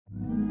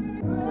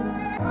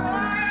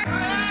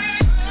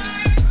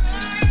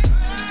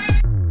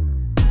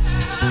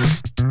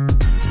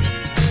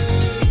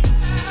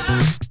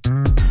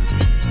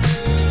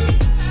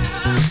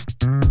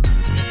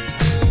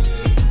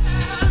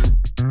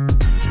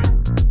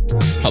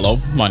Hello,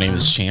 my name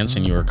is Chance,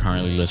 and you are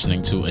currently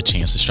listening to A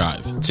Chance to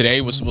Strive. Today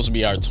was supposed to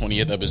be our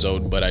 20th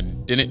episode, but I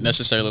didn't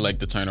necessarily like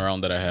the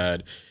turnaround that I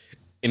had.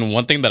 And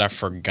one thing that I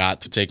forgot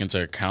to take into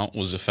account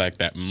was the fact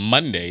that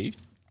Monday,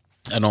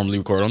 I normally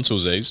record on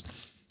Tuesdays.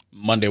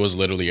 Monday was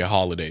literally a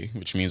holiday,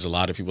 which means a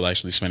lot of people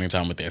actually spending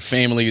time with their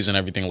families and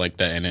everything like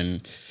that. And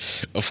then,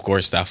 of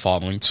course, that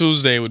following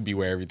Tuesday would be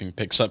where everything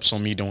picks up. So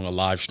me doing a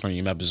live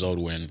stream episode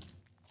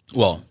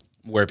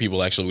where people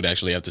would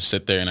actually have to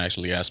sit there and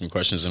actually ask me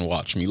questions and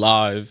watch me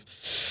live.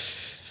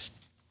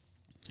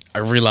 I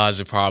realized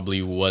it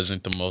probably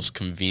wasn't the most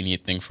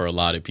convenient thing for a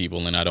lot of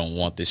people, and I don't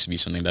want this to be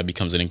something that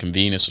becomes an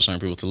inconvenience for certain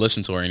people to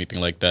listen to or anything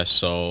like that.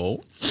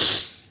 So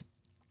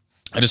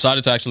I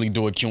decided to actually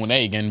do a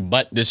Q&A again,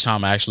 but this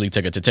time I actually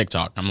took it to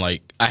TikTok. I'm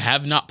like, I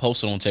have not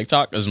posted on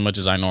TikTok as much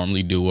as I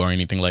normally do or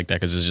anything like that,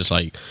 because it's just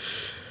like,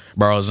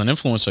 bro, as an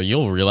influencer,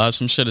 you'll realize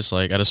some shit. It's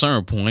like, at a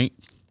certain point,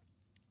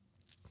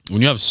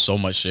 when you have so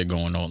much shit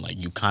going on, like,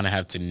 you kind of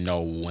have to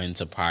know when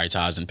to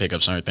prioritize and pick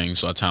up certain things.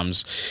 So at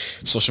times,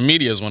 social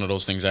media is one of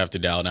those things I have to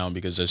dial down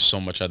because there's so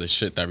much other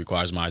shit that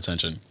requires my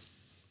attention.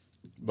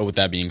 But with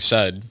that being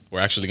said, we're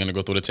actually going to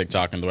go through the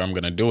TikTok, and the way I'm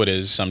going to do it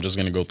is I'm just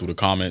going to go through the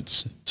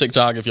comments.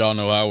 TikTok, if y'all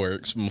know how it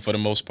works, for the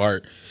most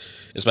part,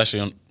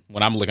 especially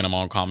when I'm looking at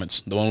my own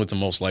comments, the one with the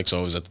most likes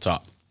always at the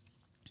top,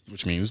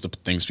 which means the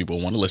things people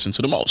want to listen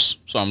to the most.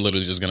 So I'm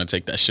literally just going to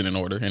take that shit in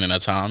order. And then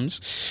at times,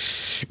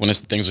 when it's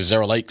the things with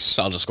 0 likes,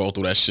 I'll just scroll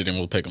through that shit and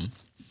we'll pick them.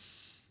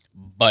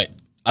 But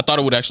I thought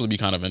it would actually be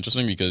kind of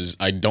interesting because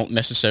I don't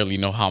necessarily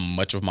know how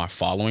much of my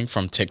following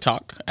from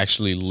TikTok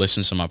actually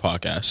listens to my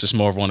podcast. It's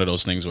more of one of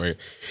those things where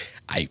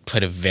I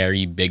put a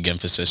very big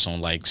emphasis on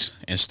likes,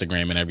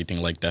 Instagram, and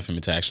everything like that for me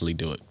to actually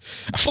do it.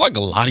 I feel like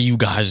a lot of you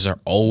guys are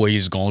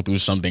always going through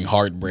something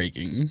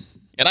heartbreaking.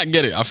 And I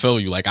get it. I feel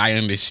you. Like, I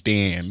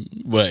understand.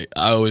 But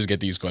I always get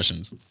these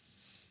questions.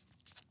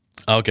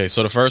 Okay,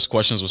 so the first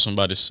questions was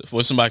somebody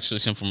actually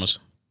sent from us.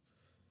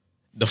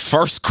 The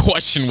first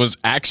question was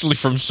actually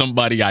from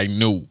somebody I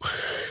knew.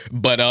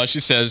 But she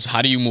says,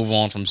 how do you move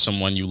on from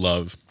someone you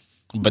love,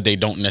 but they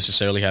don't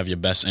necessarily have your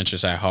best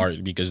interests at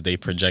heart because they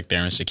project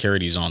their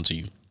insecurities onto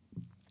you?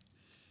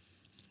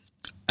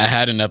 I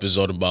had an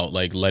episode about,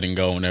 like, letting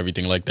go and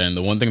everything like that. And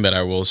the one thing that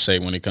I will say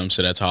when it comes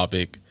to that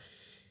topic,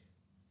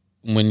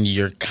 when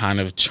you're kind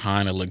of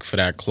trying to look for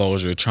that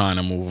closure, trying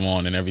to move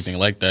on and everything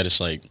like that, it's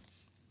like,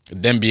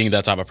 them being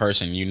that type of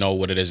person, you know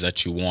what it is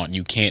that you want.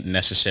 You can't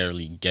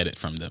necessarily get it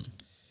from them.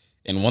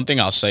 And one thing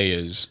I'll say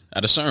is,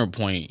 at a certain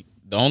point,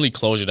 the only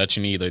closure that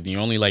you need, or the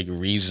only, like,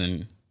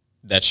 reason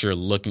that you're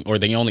looking, or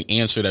the only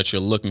answer that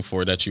you're looking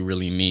for that you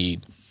really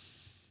need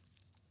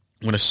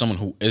when it's someone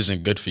who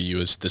isn't good for you,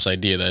 is this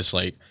idea that it's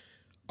like,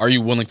 are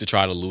you willing to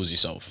try to lose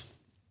yourself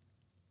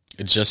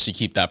just to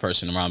keep that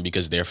person around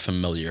because they're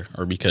familiar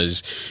or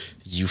because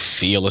you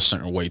feel a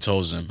certain way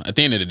towards them? At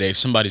the end of the day, if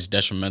somebody's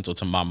detrimental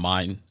to my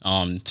mind,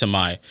 to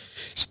my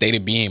state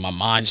of being, my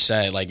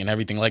mindset, like, and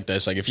everything like that,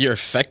 it's like, if you're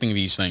affecting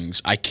these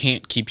things, I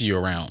can't keep you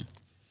around.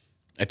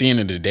 At the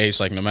end of the day, it's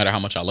like, no matter how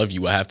much I love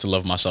you, I have to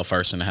love myself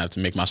first, and I have to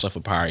make myself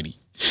a priority.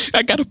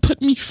 I gotta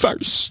put me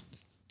first.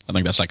 I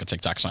think that's like a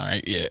TikTok song,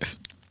 right? Yeah.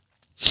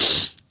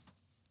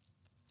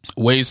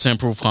 Ways to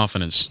improve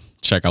confidence.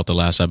 Check out the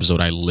last episode.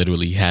 I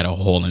literally had a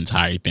whole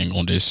entire thing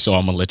on this, so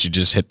I'm going to let you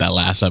just hit that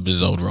last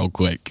episode real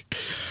quick.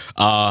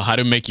 How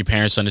to make your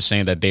parents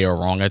understand that they are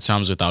wrong at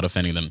times without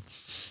offending them.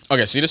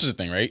 Okay, see, this is the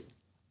thing, right?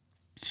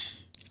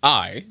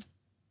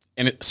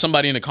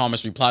 Somebody in the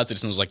comments replied to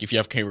this and was like, if you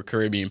have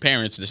Caribbean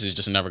parents, this is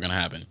just never going to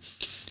happen.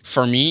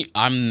 For me,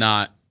 I'm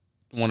not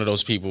one of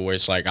those people where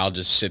it's like, I'll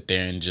just sit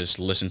there and just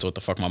listen to what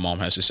the fuck my mom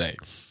has to say.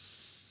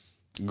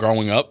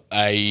 Growing up,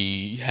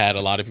 I had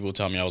a lot of people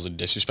tell me I was a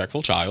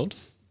disrespectful child.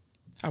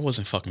 I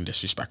wasn't fucking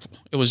disrespectful.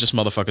 It was just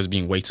motherfuckers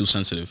being way too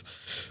sensitive.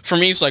 For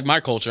me, it's like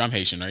my culture. I'm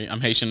Haitian, right? I'm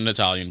Haitian and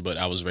Italian, but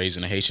I was raised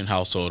in a Haitian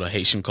household, a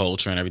Haitian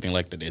culture and everything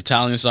like that. The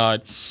Italian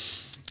side,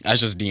 that's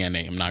just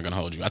DNA. I'm not going to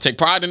hold you. I take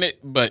pride in it,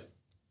 but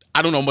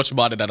I don't know much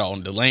about it at all.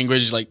 The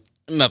language, like,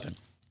 nothing.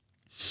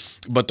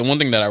 But the one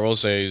thing that I will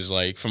say is,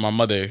 like, for my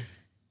mother,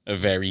 a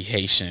very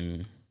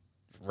Haitian,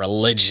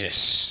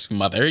 religious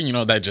mother, you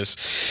know, that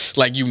just,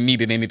 like, you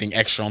needed anything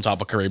extra on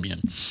top of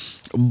Caribbean.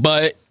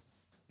 But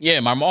yeah,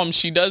 my mom,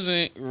 she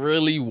doesn't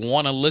really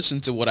want to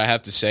listen to what I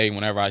have to say.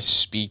 Whenever I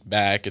speak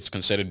back, it's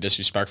considered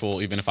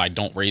disrespectful, even if I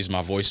don't raise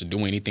my voice or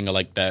do anything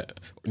like that,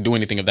 do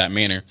anything of that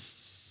manner.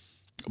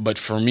 But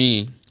for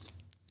me,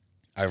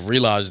 I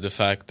realized the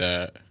fact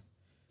that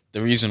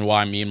the reason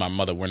why me and my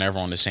mother were never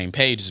on the same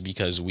page is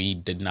because we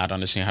did not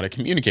understand how to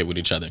communicate with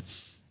each other.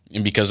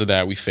 And because of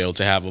that, we failed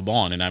to have a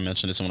bond. And I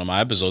mentioned this in one of my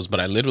episodes, but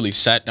I literally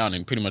sat down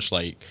and pretty much,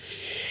 like,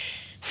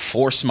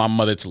 force my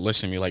mother to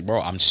listen to me. Like, bro,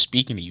 I'm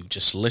speaking to you.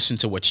 Just listen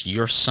to what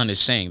your son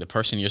is saying, the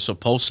person you're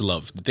supposed to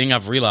love. The thing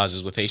I've realized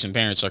is with Haitian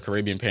parents or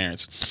Caribbean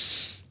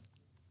parents,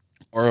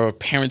 or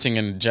parenting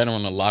in general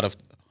in a lot of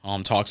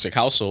toxic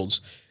households,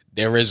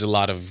 there is a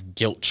lot of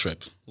guilt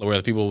trip where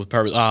people with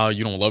purpose,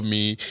 you don't love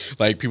me.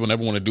 Like, people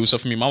never want to do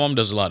stuff for me. My mom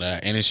does a lot of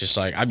that. And it's just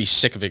like, I'd be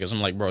sick of it because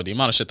I'm like, bro, the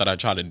amount of shit that I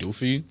try to do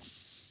for you,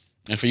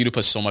 And for you to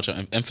put so much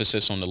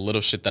emphasis on the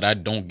little shit that I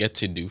don't get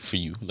to do for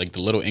you, like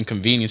the little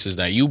inconveniences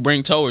that you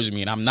bring towards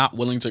me, and I'm not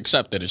willing to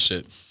accept it and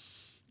shit.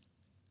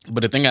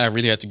 But the thing that I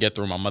really had to get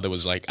through my mother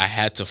was like, I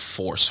had to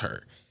force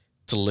her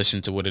to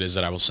listen to what it is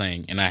that I was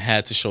saying. And I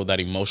had to show that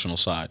emotional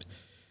side.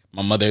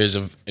 My mother is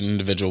an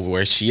individual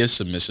where she is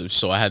submissive.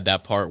 So I had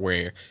that part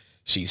where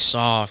she's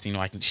soft, you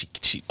know,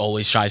 she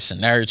always tries to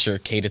nurture,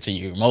 cater to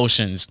your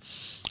emotions.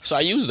 So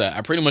I use that.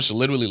 I pretty much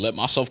literally let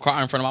myself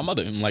cry in front of my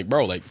mother. I'm like,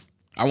 bro, like,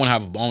 I want to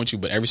have a bond with you,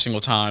 but every single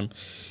time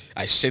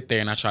I sit there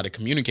and I try to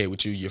communicate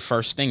with you, your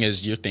first thing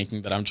is you're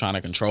thinking that I'm trying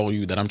to control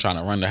you, that I'm trying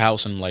to run the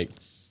house. And I'm like,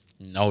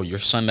 no, your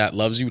son that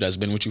loves you, that's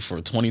been with you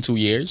for 22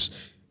 years,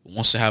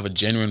 wants to have a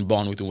genuine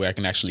bond with you where I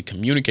can actually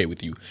communicate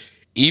with you.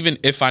 Even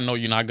if I know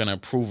you're not going to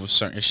approve of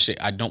certain shit,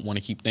 I don't want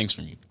to keep things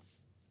from you.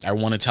 I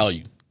want to tell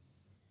you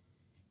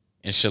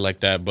and shit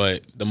like that.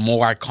 But the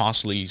more I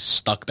constantly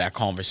stuck that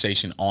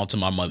conversation onto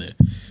my mother,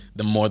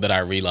 the more that I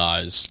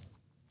realized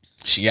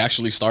she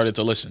actually started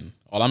to listen.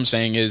 All I'm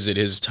saying is it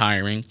is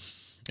tiring.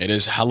 It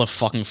is hella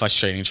fucking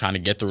frustrating trying to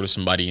get through to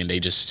somebody and they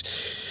just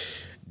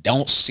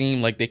don't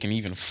seem like they can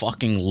even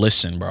fucking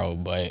listen, bro.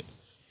 But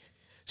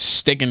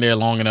sticking there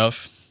long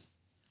enough,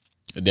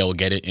 they'll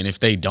get it. And if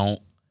they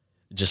don't,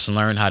 just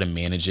learn how to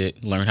manage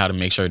it. Learn how to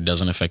make sure it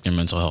doesn't affect their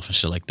mental health and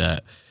shit like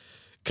that.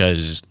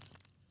 Because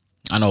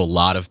I know a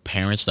lot of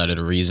parents that are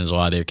the reasons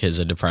why their kids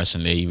are depressed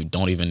and they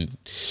don't even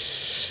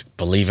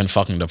believe in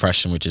fucking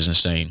depression, which is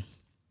insane.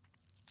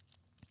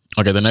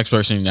 Okay, the next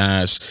person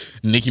asks,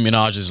 Nicki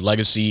Minaj's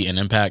legacy and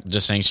impact,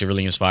 just saying she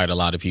really inspired a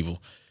lot of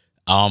people.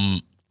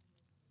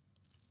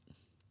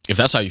 If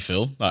that's how you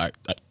feel, I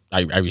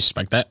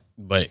respect that.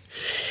 But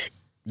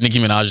Nicki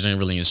Minaj didn't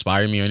really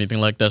inspire me or anything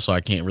like that, so I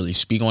can't really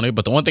speak on it.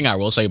 But the one thing I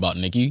will say about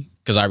Nicki,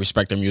 because I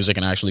respect her music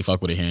and I actually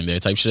fuck with her here and there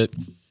type shit,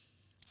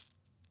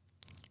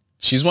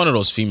 she's one of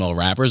those female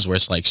rappers where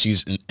it's like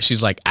she's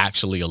like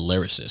actually a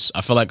lyricist.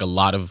 I feel like a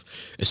lot of,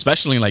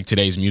 especially in like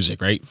today's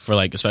music, right? For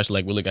like, especially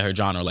like we look at her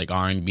genre, like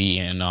R&B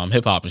and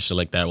hip hop and shit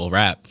like that, well,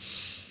 rap.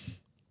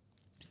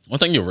 One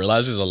thing you'll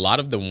realize is a lot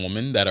of the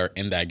women that are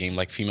in that game,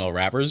 like female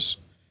rappers,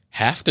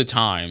 half the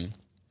time,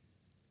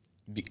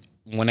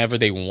 whenever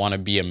they want to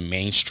be a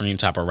mainstream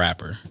type of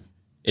rapper,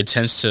 they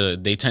tend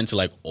to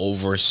like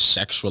over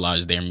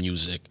sexualize their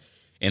music,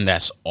 and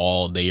that's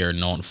all they are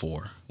known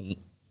for.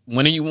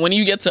 When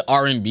you get to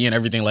R&B and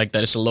everything like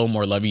that, it's a little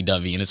more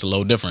lovey-dovey and it's a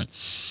little different.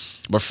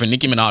 But for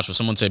Nicki Minaj, for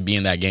someone to be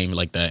in that game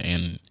like that,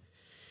 and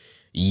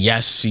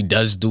yes, she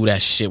does do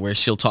that shit where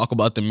she'll talk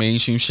about the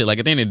mainstream shit. Like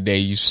at the end of the day,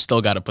 you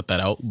still got to put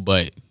that out,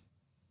 but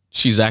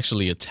she's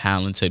actually a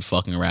talented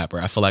fucking rapper.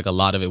 I feel like a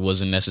lot of it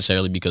wasn't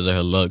necessarily because of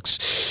her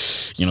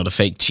looks, you know, the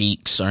fake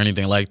cheeks or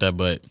anything like that,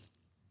 but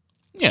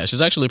yeah,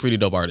 she's actually a pretty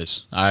dope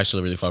artist. I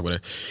actually really fuck with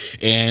her.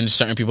 And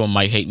certain people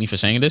might hate me for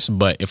saying this,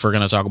 but if we're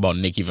going to talk about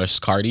Nicki versus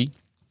Cardi,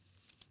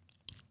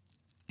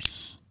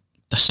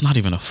 that's not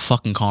even a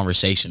fucking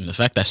conversation. The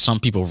fact that some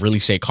people really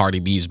say Cardi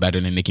B is better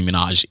than Nicki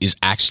Minaj is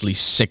actually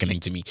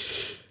sickening to me.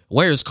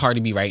 Where is Cardi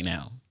B right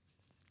now?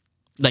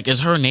 Like,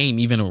 is her name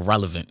even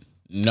relevant?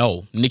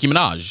 No. Nicki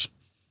Minaj.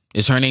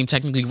 Is her name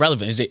technically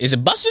relevant? Is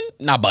it bussin'?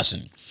 Not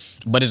bussin'.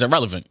 But is it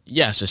relevant?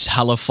 Yes, it's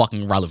hella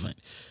fucking relevant.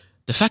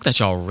 The fact that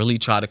y'all really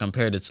try to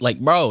compare it, like,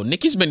 bro,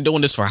 Nicki's been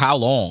doing this for how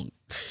long?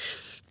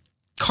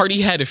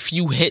 Cardi had a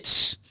few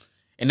hits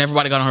and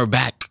everybody got on her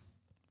back.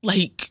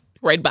 Like,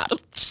 right about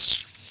it.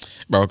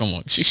 Bro, come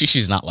on.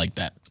 She's not like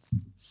that.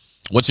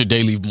 What's your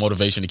daily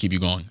motivation to keep you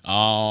going?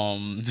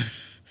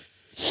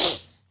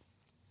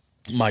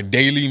 My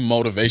daily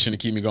motivation to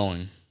keep me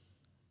going.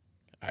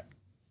 I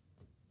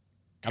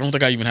don't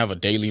think I even have a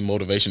daily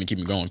motivation to keep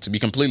me going. To be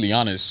completely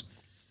honest,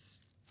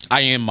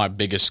 I am my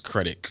biggest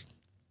critic.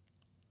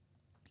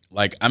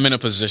 Like, I'm in a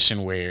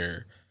position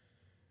where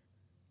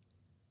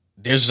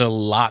there's a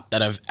lot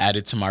that I've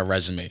added to my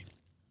resume,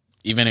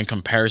 even in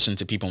comparison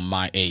to people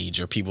my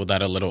age or people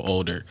that are a little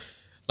older.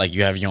 Like,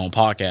 you have your own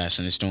podcast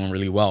and it's doing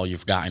really well.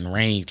 You've gotten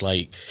ranked.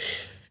 Like,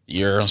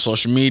 you're on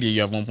social media.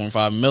 You have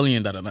 1.5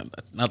 million. I'm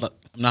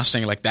not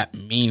saying like that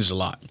means a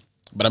lot,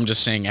 but I'm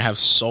just saying I have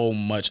so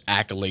much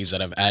accolades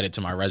that I've added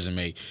to my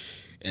resume,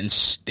 and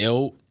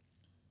still,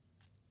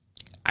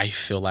 I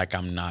feel like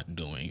I'm not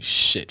doing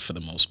shit for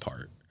the most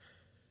part,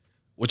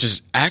 which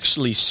is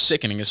actually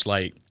sickening. It's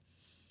like,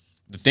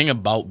 the thing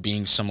about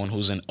being someone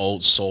who's an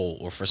old soul,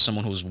 or for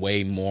someone who's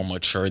way more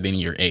mature than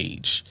your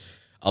age,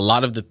 a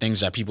lot of the things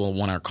that people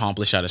want to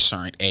accomplish at a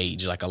certain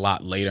age, like a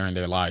lot later in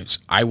their lives,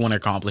 I want to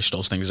accomplish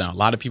those things now. A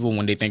lot of people,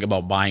 when they think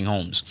about buying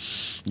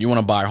homes, you want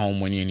to buy a home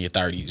when you're in your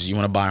 30s. You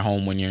want to buy a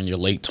home when you're in your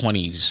late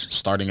 20s,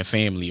 starting a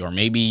family. Or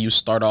maybe you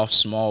start off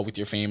small with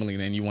your family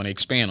and then you want to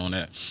expand on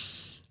that.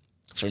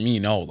 For me,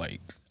 no.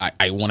 Like,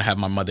 I want to have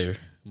my mother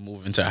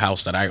move into a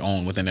house that I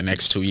own within the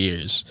next 2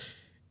 years.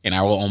 And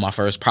I will own my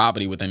first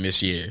property within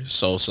this year.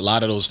 So it's a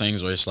lot of those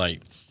things where it's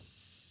like,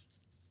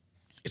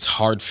 it's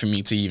hard for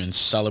me to even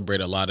celebrate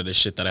a lot of the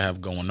shit that I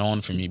have going on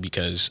for me,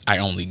 because I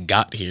only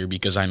got here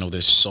because I know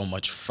there's so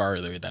much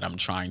further that I'm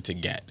trying to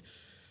get.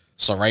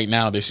 So right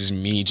now, this is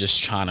me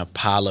just trying to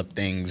pile up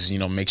things, you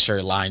know, make sure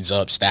it lines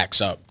up, stacks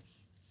up.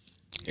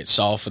 It's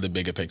all for the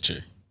bigger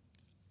picture.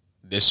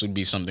 This would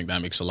be something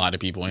that makes a lot of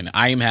people, and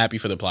I am happy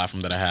for the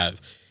platform that I have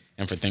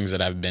and for things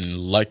that I've been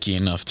lucky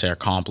enough to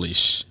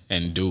accomplish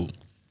and do.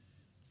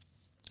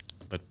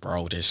 But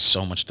bro, there's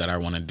so much that I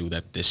want to do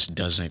that this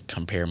doesn't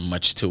compare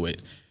much to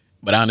it.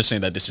 But I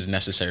understand that this is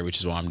necessary, which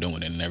is why I'm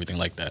doing it and everything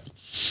like that.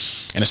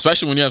 And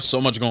especially when you have so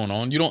much going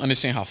on, you don't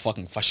understand how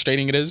fucking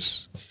frustrating it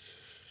is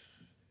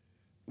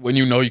when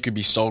you know you could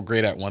be so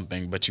great at one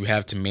thing, but you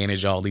have to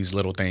manage all these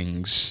little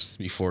things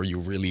before you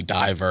really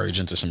diverge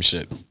into some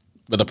shit.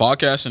 But the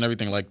podcast and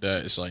everything like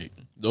that, it's like,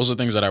 those are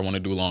things that I want to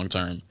do long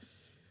term.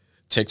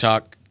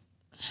 TikTok,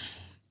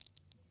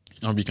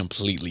 I'll be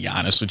completely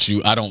honest with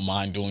you. I don't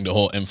mind doing the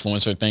whole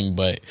influencer thing,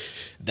 but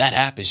that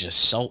app is just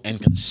so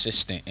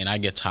inconsistent, and I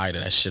get tired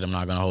of that shit. I'm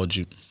not going to hold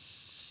you.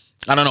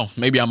 I don't know.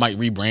 Maybe I might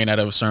rebrand at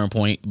a certain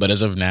point, but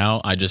as of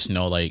now, I just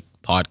know, like,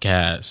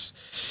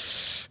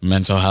 podcasts,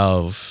 mental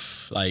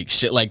health, like,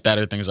 shit like that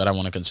are things that I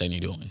want to continue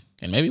doing.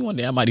 And maybe one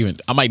day I might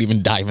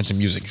even dive into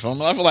music.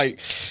 I feel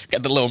like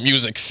got the little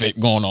music fit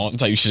going on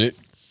type shit.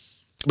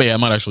 But yeah, I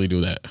might actually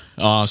do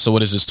that. So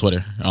what is this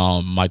Twitter?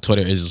 My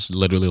Twitter is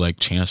literally like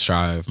Chance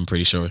Drive, I'm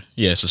pretty sure.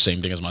 Yeah, it's the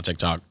same thing as my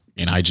TikTok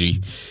and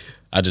IG.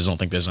 I just don't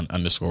think there's an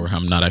underscore.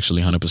 I'm not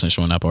actually 100%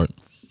 sure on that part.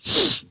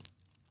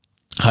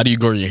 How do you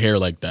grow your hair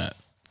like that?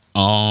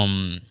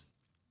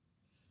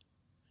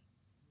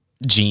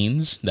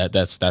 Jeans.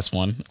 That's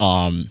one.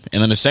 And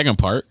then the second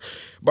part,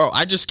 bro,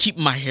 I just keep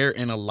my hair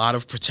in a lot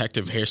of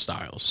protective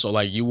hairstyles. So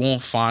like you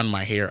won't find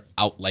my hair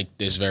out like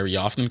this very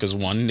often because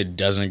one, it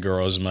doesn't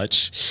grow as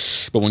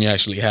much. But when you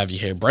actually have your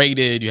hair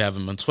braided, you have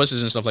them in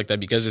twists and stuff like that,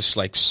 because it's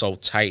like so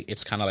tight,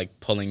 it's kind of like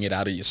pulling it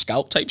out of your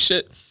scalp type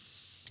shit.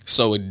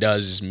 So it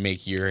does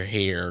make your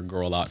hair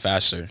grow a lot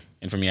faster.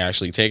 And for me, I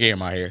actually take care of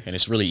my hair, and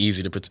it's really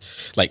easy to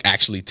like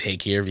actually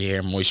take care of your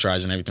hair,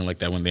 moisturize and everything like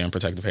that when they're in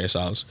protective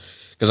hairstyles.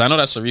 Because I know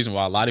that's the reason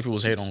why a lot of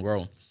people's hair don't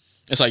grow.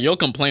 It's like you'll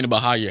complain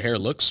about how your hair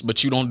looks,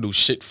 but you don't do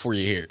shit for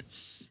your hair.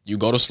 You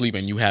go to sleep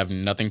and you have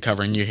nothing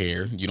covering your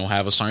hair. You don't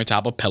have a certain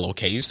type of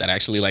pillowcase that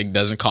actually like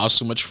doesn't cause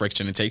too much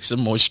friction. It takes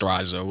some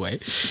moisturizer away.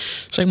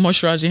 It's like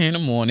moisturize your hair in the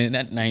morning,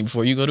 at night,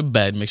 before you go to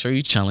bed. Make sure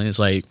you're chilling. It's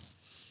like,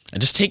 and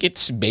just take it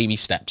to baby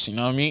steps. You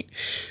know what I mean?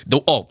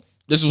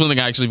 This is one thing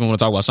I actually even want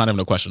to talk about. It's not even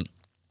a question.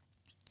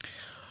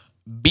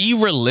 Be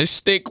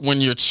realistic when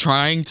you're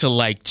trying to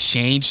like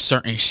change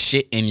certain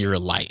shit in your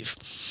life.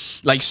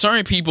 Like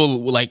certain people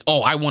like,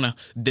 I want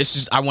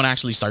to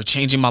actually start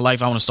changing my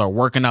life. I want to start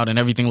working out and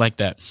everything like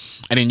that.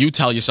 And then you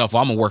tell yourself,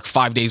 I'm going to work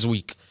 5 days a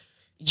week.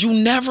 You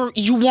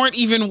weren't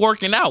even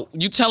working out.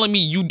 You telling me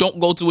you don't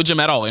go to a gym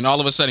at all. And all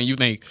of a sudden you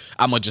think,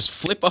 I'm going to just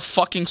flip a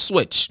fucking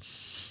switch.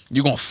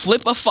 You're going to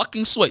flip a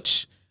fucking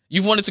switch.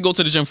 You've wanted to go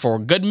to the gym for a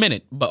good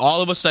minute, but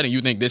all of a sudden you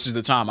think this is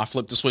the time. I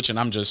flip the switch and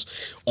I'm just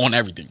on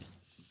everything.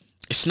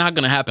 It's not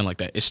going to happen like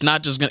that. It's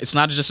not just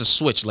a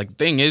switch. Like the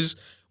thing is,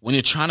 when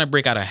you're trying to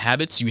break out of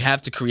habits, you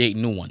have to create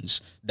new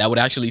ones that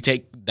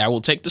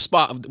will take the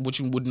spot of what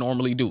you would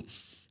normally do.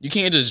 You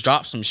can't just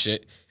drop some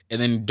shit and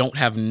then don't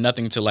have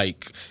nothing to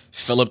like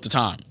fill up the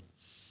time.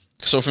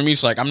 So for me,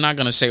 it's like, I'm not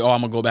going to say,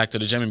 I'm going to go back to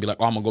the gym and be like,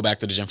 I'm going to go back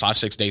to the gym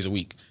 5-6 days a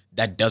week.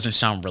 That doesn't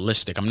sound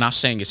realistic. I'm not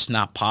saying it's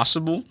not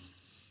possible.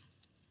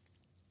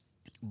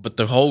 But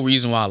the whole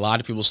reason why a lot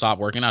of people stop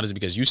working out is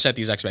because you set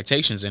these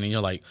expectations and then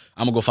you're like,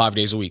 I'm going to go 5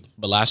 days a week.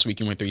 But last week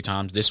you went 3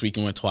 times. This week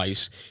you went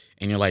twice.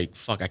 And you're like,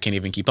 fuck, I can't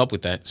even keep up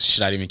with that.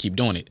 Should I even keep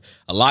doing it?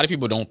 A lot of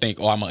people don't think,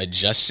 I'm going to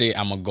adjust it.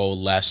 I'm going to go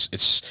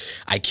less.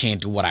 I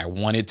can't do what I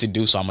wanted to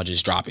do, so I'm going to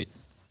just drop it.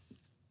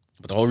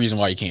 But the whole reason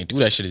why you can't do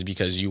that shit is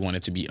because you want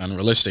it to be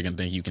unrealistic and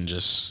think you can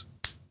just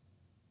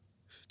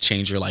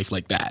change your life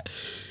like that.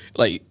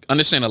 Like,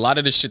 understand a lot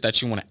of the shit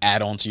that you want to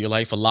add on to your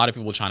life, a lot of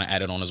people are trying to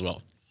add it on as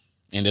well.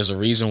 And there's a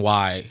reason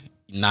why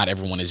not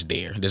everyone is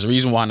there. There's a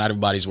reason why not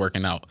everybody's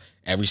working out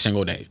every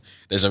single day.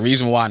 There's a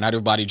reason why not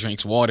everybody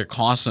drinks water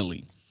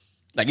constantly.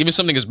 Like even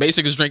something as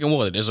basic as drinking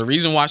water. There's a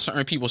reason why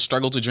certain people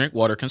struggle to drink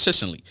water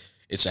consistently.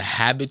 It's a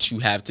habit you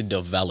have to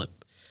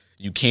develop.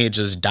 You can't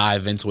just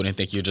dive into it and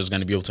think you're just going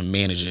to be able to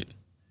manage it.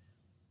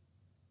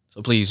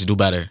 So please do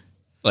better.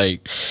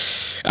 Like,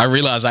 I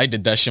realized I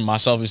did that shit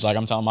myself. It's like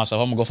I'm telling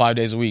myself I'm going to go 5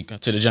 days a week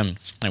to the gym.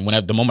 And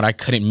at the moment I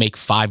couldn't make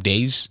 5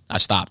 days, I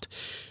stopped.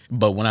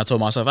 But when I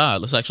told myself,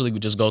 let's actually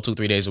just go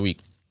 2-3 days a week,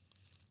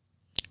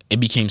 it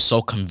became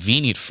so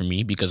convenient for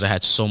me because I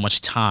had so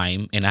much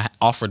time and I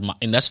offered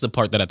and that's the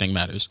part that I think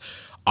matters,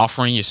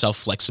 offering yourself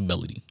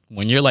flexibility.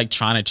 When you're like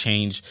trying to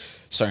change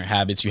certain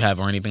habits you have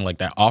or anything like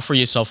that, offer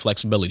yourself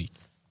flexibility.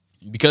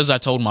 Because I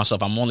told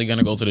myself I'm only going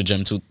to go to the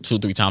gym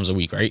 2-3 times a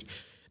week, right?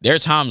 There are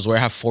times where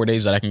I have 4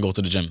 days that I can go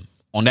to the gym.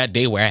 On that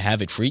day where I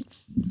have it free,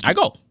 I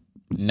go.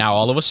 Now,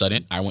 all of a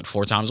sudden, I went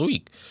 4 times a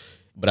week.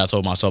 But I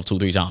told myself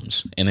 2-3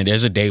 times. And then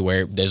there's a day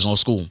where there's no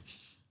school.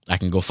 I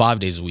can go 5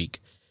 days a week.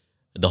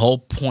 The whole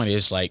point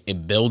is like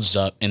it builds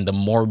up, and the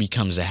more it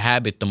becomes a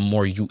habit, the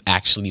more you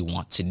actually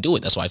want to do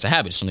it. That's why it's a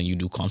habit. It's something you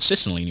do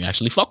consistently and you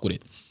actually fuck with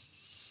it.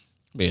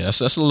 But yeah,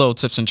 that's a little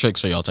tips and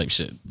tricks for y'all type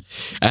shit.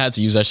 I had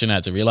to use that shit and I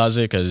had to realize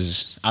it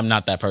because I'm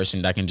not that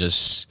person that can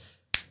just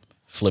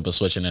flip a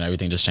switch and then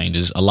everything just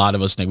changes. A lot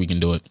of us think we can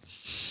do it,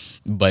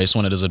 but it's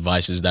one of those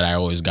advices that I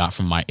always got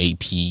from my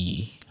AP.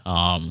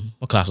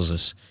 What class was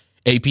this?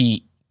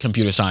 AP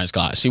computer science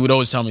class. He would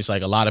always tell me, it's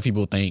like, a lot of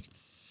people think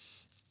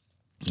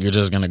you're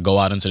just going to go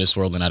out into this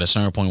world, and at a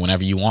certain point,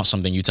 whenever you want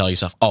something, you tell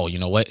yourself, oh, you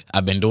know what?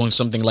 I've been doing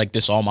something like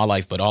this all my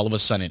life, but all of a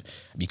sudden,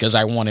 because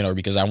I want it or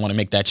because I want to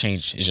make that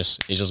change, it's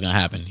just going to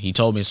happen. He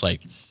told me, it's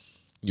like,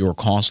 you're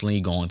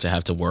constantly going to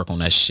have to work on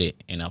that shit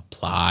and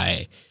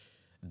apply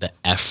the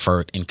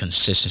effort and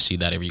consistency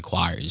that it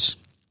requires.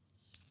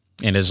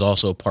 And there's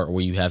also a part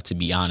where you have to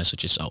be honest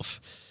with yourself.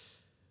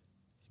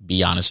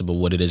 Be honest about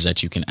what it is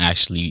that you can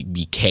actually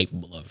be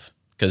capable of.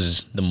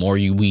 Because the more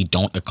we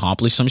don't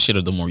accomplish some shit,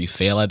 or the more you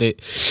fail at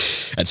it,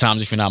 at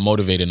times if you're not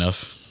motivated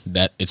enough,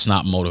 that it's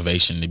not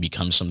motivation. It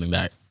becomes something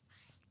that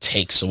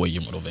takes away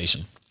your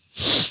motivation.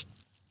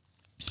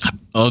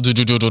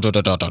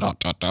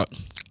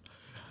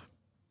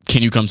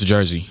 Can you come to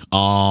Jersey?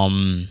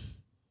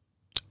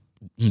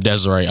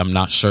 Desiree, I'm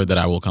not sure that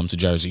I will come to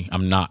Jersey.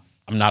 I'm not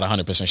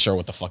 100% sure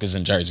what the fuck is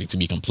in Jersey, to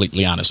be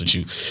completely honest with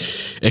you.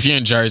 If you're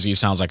in Jersey, it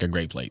sounds like a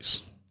great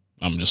place.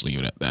 I'm just leave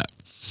it at that.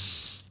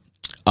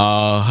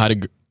 How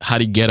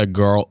to get a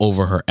girl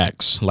over her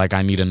ex? Like,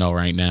 I need to know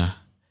right now.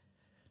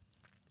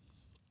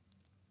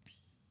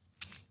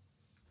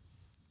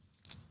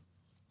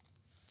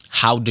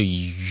 How do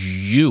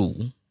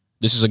you,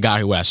 this is a guy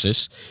who asked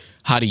this,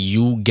 how do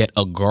you get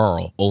a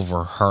girl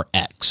over her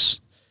ex?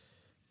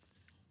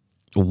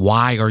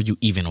 Why are you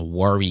even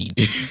worried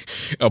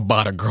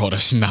about a girl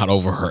that's not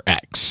over her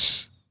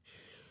ex?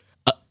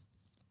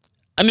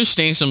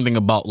 Understand something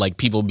about, like,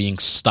 people being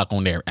stuck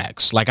on their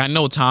ex. Like, I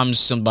know times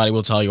somebody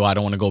will tell you, I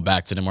don't want to go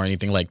back to them or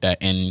anything like that.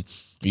 And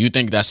you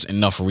think that's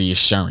enough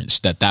reassurance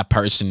that that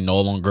person no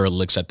longer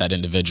looks at that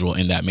individual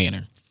in that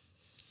manner.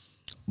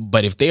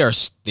 But if they are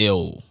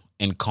still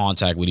in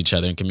contact with each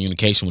other, in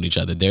communication with each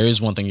other, there is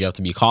one thing you have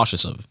to be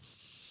cautious of,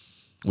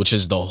 which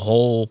is the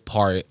whole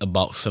part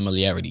about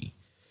familiarity.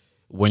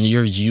 When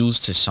you're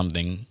used to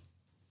something,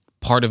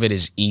 part of it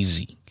is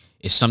easy.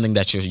 It's something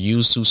that you're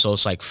used to, so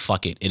it's like,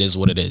 fuck it. It is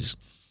what it is.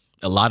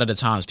 A lot of the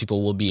times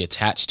people will be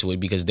attached to it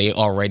because they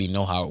already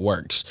know how it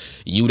works.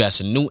 You, that's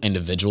a new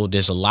individual,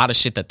 there's a lot of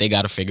shit that they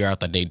got to figure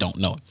out that they don't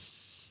know.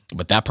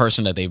 But that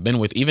person that they've been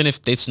with, even if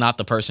it's not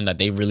the person that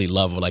they really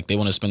love or like they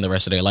want to spend the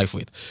rest of their life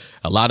with,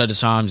 a lot of the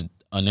times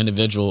an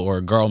individual or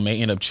a girl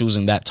may end up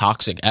choosing that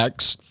toxic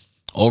ex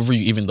over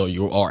you, even though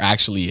you are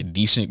actually a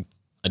decent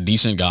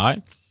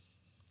guy.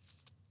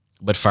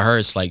 But for her,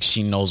 it's like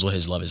she knows what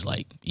his love is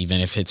like.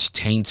 Even if it's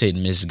tainted,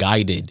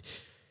 misguided,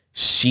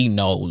 she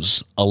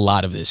knows a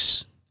lot of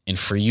this. And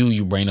for you,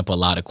 you bring up a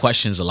lot of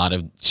questions, a lot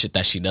of shit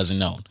that she doesn't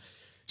know.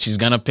 She's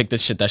going to pick the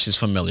shit that she's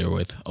familiar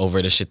with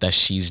over the shit that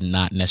she's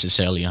not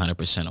necessarily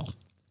 100% on.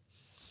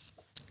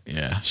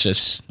 Yeah, it's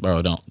just,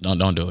 bro,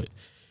 don't do it.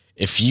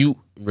 If you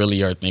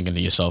really are thinking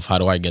to yourself, how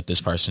do I get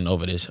this person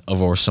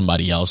over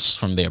somebody else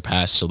from their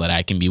past so that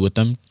I can be with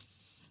them?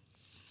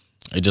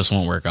 It just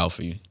won't work out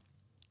for you.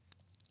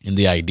 And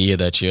the idea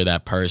that you're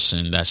that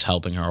person that's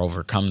helping her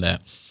overcome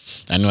that,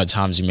 I know at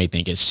times you may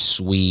think it's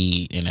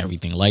sweet and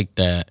everything like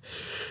that,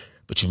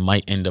 but you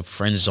might end up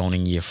friend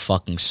zoning your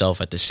fucking self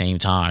at the same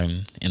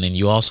time. And then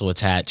you also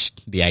attach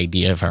the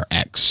idea of her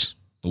ex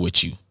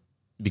with you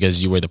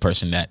because you were the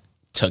person that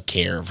took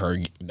care of her,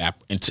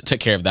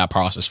 took care of that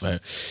process for her.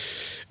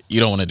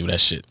 You don't want to do that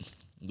shit.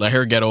 Let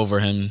her get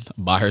over him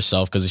by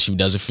herself, because if she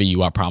does it for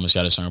you, I promise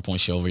you at a certain point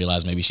she'll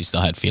realize maybe she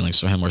still had feelings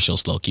for him, or she'll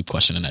still keep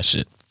questioning that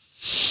shit.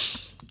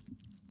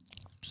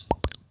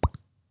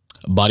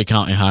 Body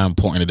count and how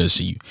important it is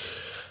to you.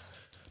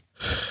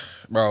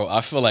 Bro,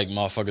 I feel like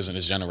motherfuckers in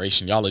this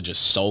generation, y'all are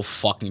just so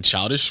fucking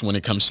childish when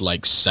it comes to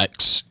like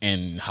sex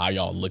and how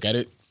y'all look at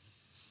it.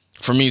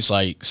 For me, it's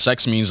like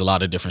sex means a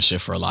lot of different shit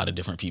for a lot of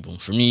different people.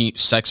 For me,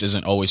 sex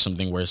isn't always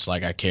something where it's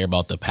like I care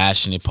about the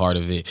passionate part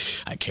of it.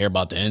 I care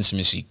about the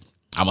intimacy.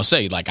 I'm going to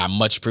say, like, I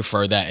much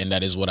prefer that, and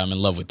that is what I'm in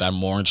love with. I'm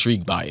more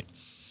intrigued by it.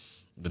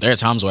 But there are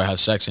times where I have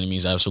sex and it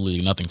means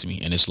absolutely nothing to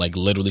me. And it's like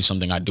literally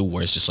something I do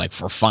where it's just like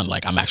for fun.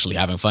 Like, I'm actually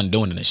having fun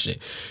doing this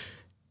shit.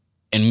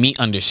 And me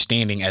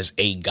understanding as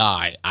a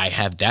guy, I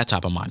have that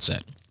type of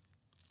mindset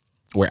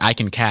where I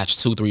can catch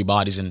 2-3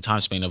 bodies in a time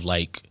span of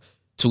like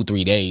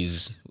 2-3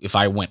 days. If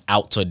I went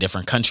out to a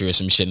different country or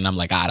some shit and I'm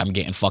like, God, I'm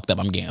getting fucked up,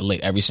 I'm getting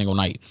lit every single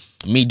night.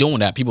 Me doing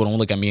that, people don't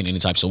look at me in any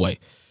types of way.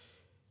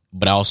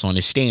 But I also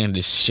understand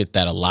this shit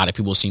that a lot of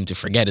people seem to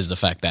forget is the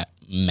fact that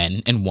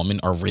men and women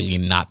are really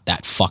not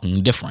that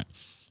fucking different.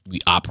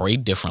 We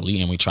operate differently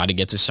and we try to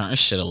get to certain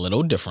shit a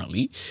little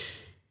differently.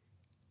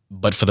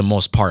 But for the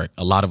most part,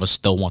 a lot of us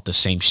still want the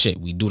same shit.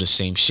 We do the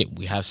same shit.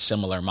 We have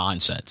similar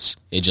mindsets.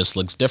 It just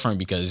looks different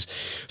because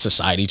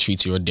society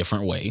treats you a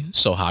different way.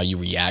 So how you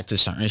react to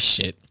certain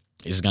shit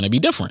is going to be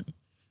different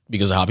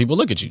because of how people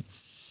look at you.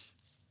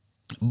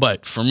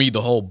 But for me,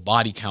 the whole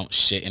body count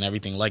shit and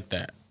everything like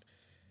that,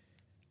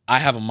 I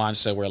have a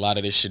mindset where a lot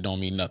of this shit don't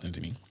mean nothing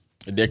to me.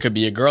 There could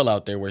be a girl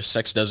out there where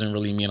sex doesn't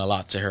really mean a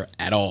lot to her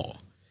at all.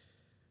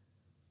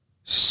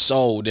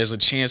 So there's a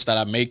chance that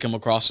I may come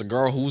across a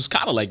girl who's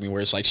kind of like me,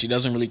 where it's like she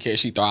doesn't really care.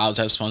 She thrives,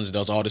 has fun,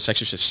 does all the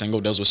sexual shit single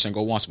does what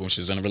single wants. But when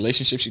she's in a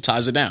relationship, she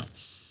ties it down.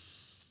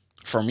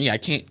 For me, I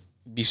can't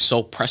be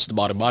so pressed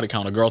about a body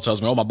count. A girl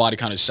tells me, oh, my body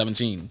count is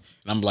 17. And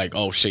I'm like,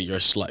 oh, shit, you're a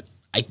slut.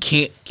 I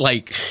can't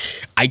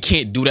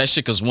do that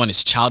shit because, one,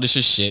 it's childish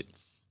as shit.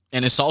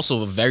 And it's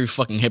also very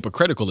fucking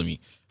hypocritical to me.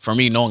 For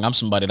me, knowing I'm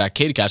somebody that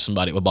can catch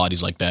somebody with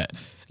bodies like that.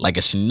 Like,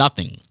 it's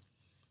nothing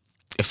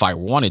if I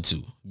wanted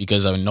to,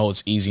 because I know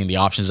it's easy in the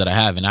options that I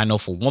have. And I know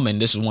for women,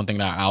 this is one thing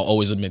that I'll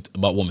always admit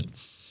about women.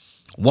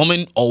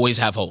 Women always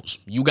have hoes.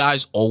 You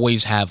guys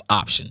always have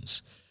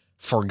options.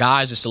 For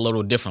guys, it's a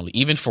little differently.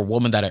 Even for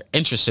women that are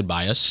interested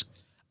by us,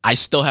 I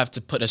still have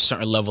to put a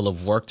certain level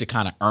of work to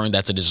kind of earn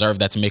that, to deserve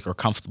that, to make her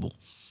comfortable.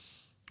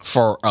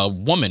 For a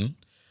woman,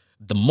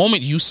 the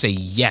moment you say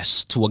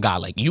yes to a guy,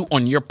 like you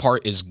on your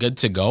part is good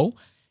to go,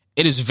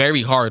 it is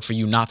very hard for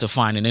you not to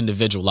find an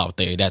individual out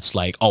there that's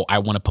like, oh, I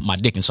want to put my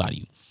dick inside of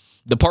you.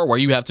 The part where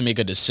you have to make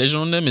a decision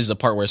on them is the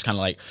part where it's kind of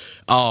like,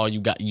 oh,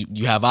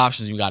 you have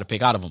options, you got to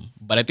pick out of them.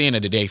 But at the end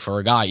of the day, for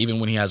a guy, even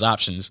when he has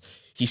options,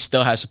 he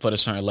still has to put a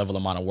certain level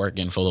amount of work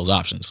in for those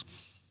options.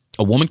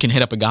 A woman can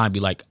hit up a guy and be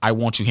like, I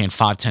want you here in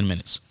 5-10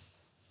 minutes.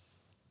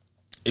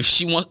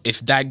 If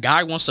that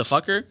guy wants to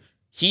fuck her,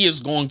 he is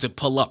going to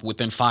pull up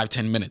within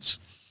 5-10 minutes.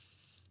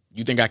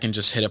 You think I can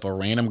just hit up a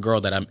random girl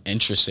that I'm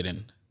interested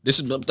in? That's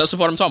the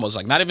part I'm talking about. It's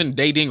like not even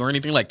dating or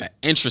anything like that.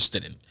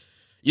 Interested in.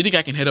 You think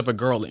I can hit up a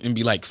girl and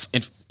be like,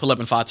 pull up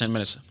in 5-10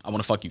 minutes? I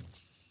want to fuck you.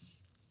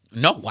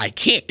 No, I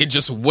can't. It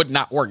just would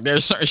not work.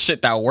 There's certain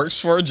shit that works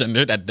for a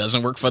gender that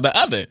doesn't work for the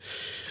other.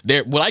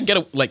 Would I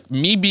get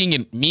me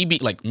being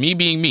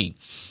me,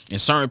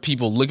 and certain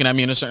people looking at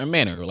me in a certain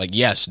manner? Like,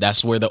 yes,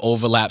 that's where the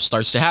overlap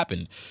starts to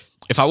happen.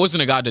 If I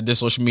wasn't a guy that did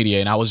social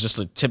media and I was just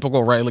a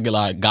typical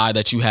regular guy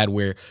that you had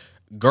where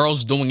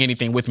girls doing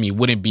anything with me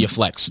wouldn't be a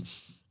flex.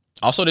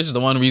 Also, this is the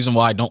one reason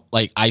why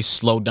I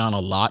slowed down a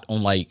lot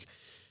on like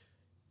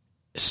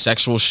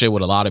sexual shit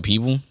with a lot of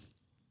people.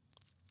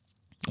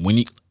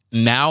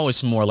 Now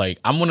it's more like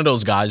I'm one of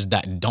those guys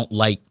that don't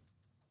like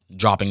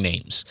dropping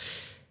names.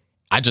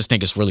 I just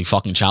think it's really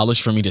fucking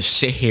childish for me to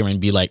sit here and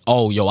be like,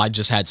 oh, yo, I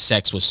just had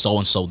sex with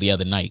so-and-so the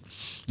other night.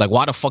 Like,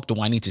 why the fuck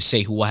do I need to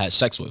say who I had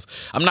sex with?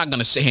 I'm not going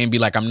to sit here and be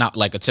like, I'm not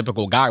like a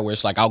typical guy where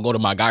it's like, I'll go to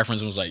my guy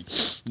friends and was like,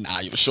 nah,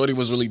 yo, shorty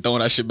was really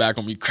throwing that shit back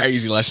on me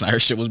crazy last night. Her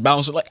shit was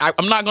bouncing. Like,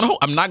 I'm not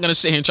going to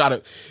sit here and try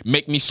to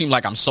make me seem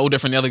like I'm so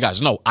different than the other guys.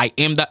 No, I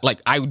am that,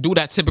 like, I do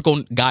that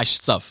typical guy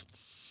stuff.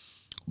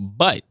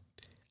 But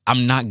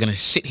I'm not going to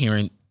sit here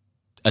and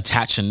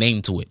attach a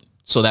name to it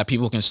so that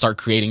people can start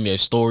creating their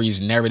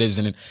stories, narratives,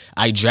 and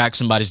I drag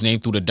somebody's name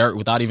through the dirt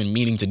without even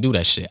meaning to do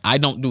that shit. I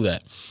don't do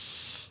that.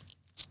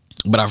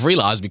 But I've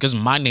realized because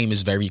my name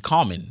is very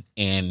common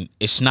and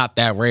it's not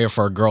that rare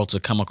for a girl to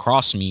come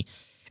across me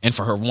and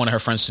for one of her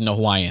friends to know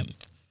who I am.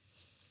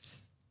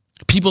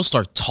 People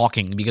start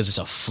talking because it's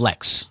a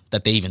flex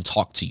that they even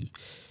talk to you.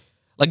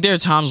 Like there are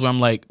times where I'm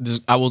like,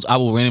 I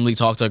will randomly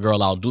talk to a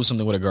girl. I'll do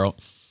something with a girl.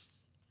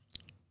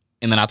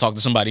 And then I talk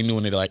to somebody new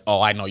and they're like,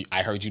 oh, I know.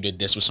 I heard you did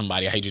this with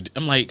somebody. I heard you.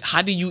 I'm like,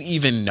 how do you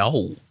even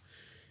know?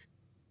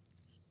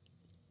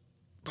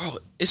 Bro,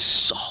 it's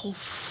so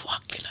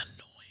fucking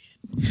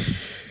annoying.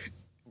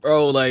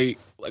 Bro, like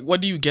what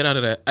do you get out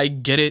of that? I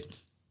get it.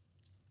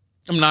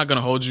 I'm not going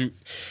to hold you.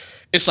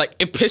 It's like,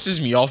 it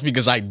pisses me off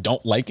because I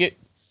don't like it.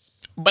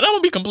 But I'm going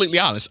to be completely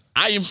honest.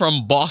 I am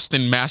from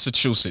Boston,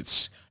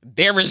 Massachusetts.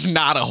 There is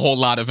not a whole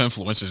lot of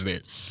influencers there.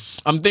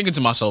 I'm thinking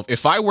to myself,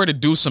 if I were to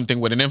do something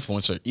with an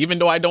influencer, even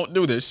though I don't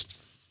do this,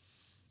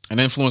 an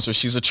influencer,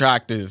 she's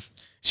attractive,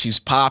 she's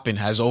popping,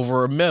 has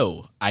over 1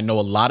 mil. I know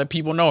a lot of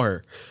people know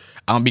her.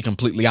 I'm gonna be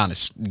completely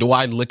honest. Do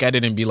I look at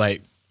it and be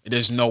like,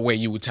 there's no way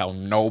you would tell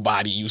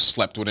nobody you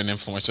slept with an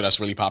influencer that's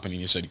really popping in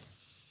your city?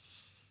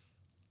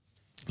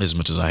 As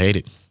much as I hate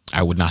it,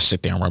 I would not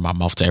sit there and run my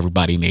mouth to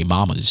everybody named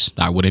mamas.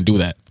 I wouldn't do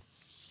that.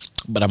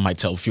 But I might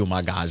tell a few of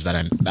my guys that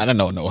I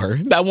know her,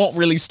 that won't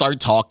really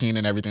start talking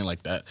and everything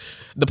like that.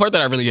 The part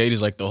that I really hate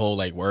is like the whole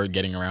like word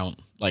getting around.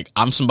 Like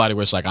I'm somebody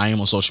where it's like I am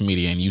on social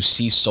media and you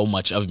see so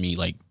much of me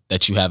like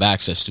that you have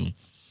access to.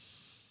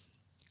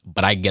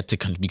 But I get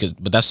to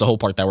but that's the whole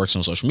part that works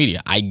on social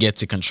media. I get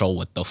to control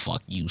what the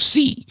fuck you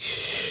see.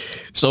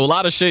 So a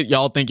lot of shit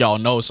y'all think y'all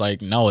know. It's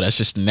like, no, that's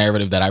just the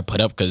narrative that I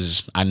put up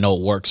because I know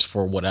it works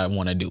for what I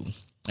want to do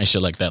and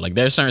shit like that. Like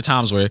there's certain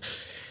times where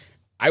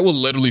I will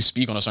literally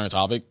speak on a certain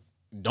topic.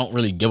 Don't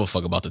really give a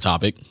fuck about the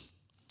topic,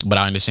 but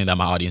I understand that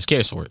my audience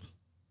cares for it.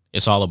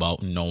 It's all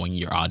about knowing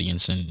your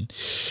audience. And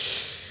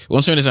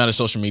once you understand how the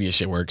social media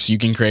shit works, you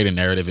can create a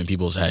narrative in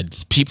people's head.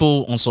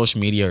 People on social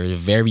media are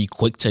very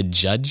quick to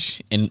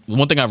judge. And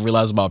one thing I've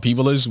realized about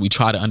people is we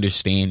try to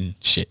understand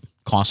shit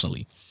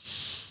constantly.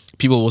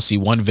 People will see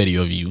one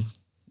video of you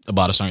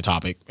about a certain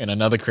topic and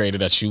another creator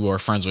that you are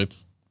friends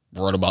with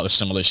wrote about a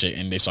similar shit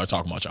and they start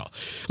talking about y'all.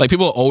 Like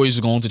people are always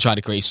going to try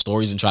to create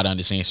stories and try to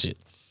understand shit.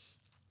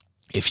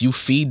 If you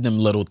feed them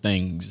little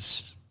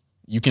things,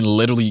 you can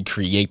literally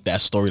create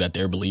that story that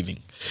they're believing.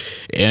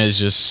 And it's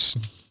just,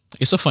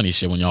 It's a funny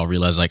shit when y'all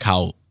realize like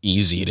how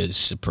easy it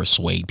is to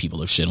persuade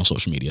people of shit on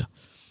social media.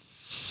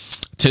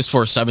 Tips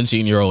for a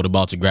 17-year-old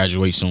about to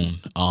graduate soon.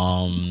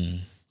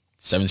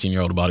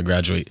 17-year-old about to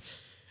graduate.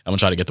 I'm gonna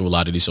try to get through a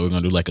lot of these, so we're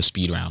gonna do like a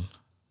speed round.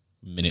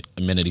 A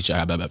minute each.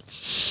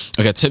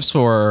 Okay, tips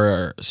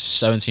for a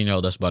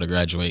 17-year-old that's about to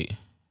graduate.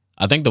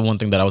 I think the one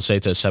thing that I would say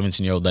to a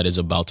 17-year-old that is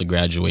about to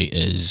graduate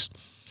is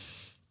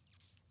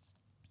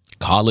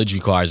college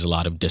requires a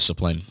lot of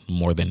discipline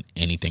more than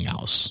anything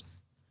else.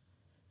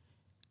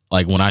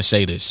 Like when I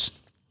say this,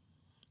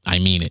 I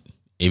mean it.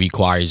 It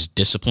requires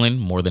discipline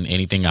more than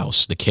anything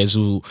else. The kids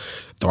who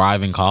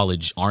thrive in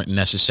college aren't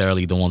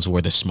necessarily the ones who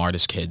are the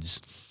smartest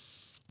kids.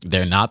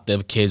 They're not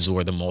the kids who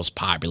are the most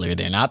popular.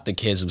 They're not the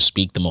kids who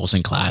speak the most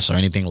in class or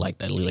anything like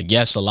that. Like,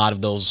 yes, a lot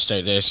of those,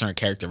 there's certain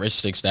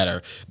characteristics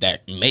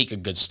that make a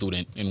good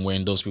student. And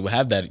when those people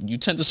have that, you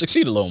tend to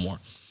succeed a little more.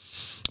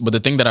 But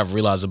the thing that I've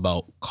realized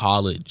about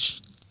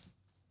college,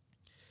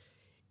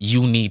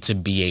 you need to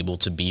be able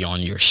to be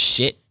on your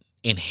shit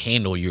and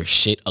handle your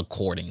shit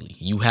accordingly.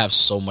 You have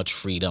so much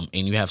freedom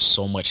and you have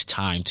so much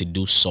time to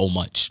do so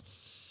much.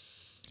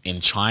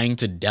 And trying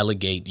to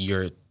delegate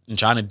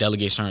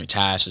certain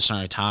tasks to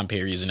certain time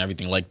periods and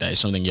everything like that is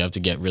something you have to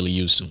get really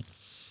used to.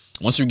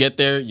 Once you get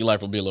there, your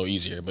life will be a little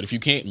easier. But if you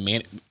can't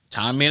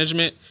time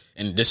management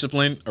and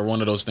discipline are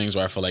one of those things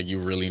where I feel like you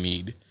really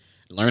need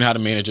learn how to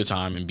manage your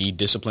time and be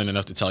disciplined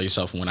enough to tell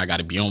yourself when I got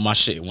to be on my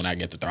shit, when I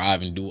get to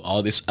thrive and do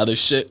all this other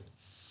shit.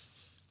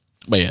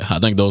 But yeah, I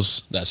think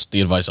that's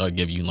the advice I would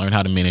give you. Learn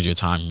how to manage your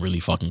time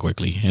really fucking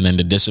quickly. And then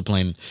the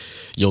discipline,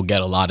 you'll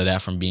get a lot of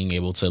that from being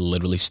able to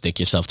literally stick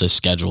yourself to a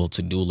schedule,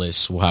 to-do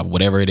lists,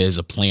 whatever it is,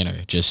 a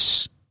planner.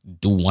 Just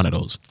do one of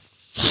those.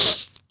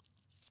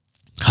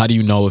 How do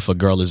you know if a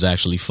girl is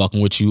actually fucking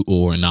with you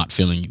or not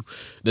feeling you?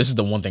 This is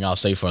the one thing I'll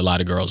say for a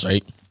lot of girls,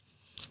 right?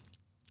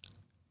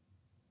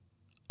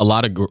 A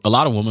lot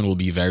of women will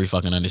be very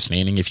fucking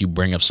understanding if you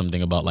bring up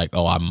something about like,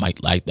 oh, I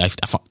might like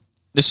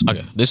this.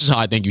 Okay, this is how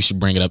I think you should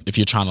bring it up if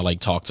you're trying to like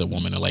talk to a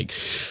woman or like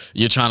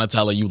you're trying to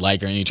tell her you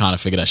like her and you're trying to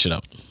figure that shit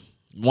out.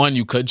 One,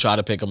 you could try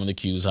to pick up on the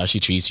cues, how she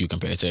treats you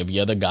compared to every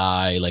other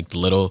guy, like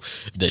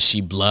that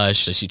she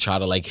blush, that she try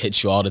to like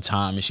hit you all the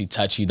time and she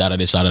touch you,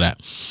 this, that.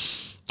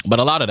 But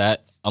a lot of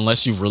that,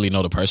 unless you really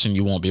know the person,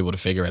 you won't be able to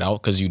figure it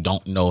out because you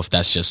don't know if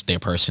that's just their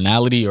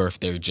personality or if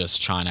they're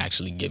just trying to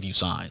actually give you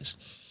signs.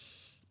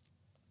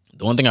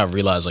 The one thing I've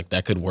realized like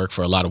that could work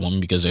for a lot of women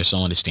because they're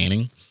so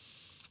understanding.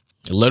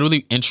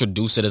 Literally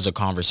introduce it as a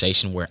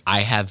conversation where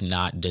I have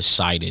not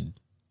decided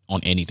on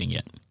anything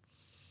yet.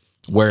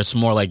 Where it's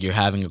more like you're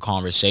having a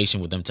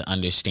conversation with them to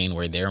understand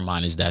where their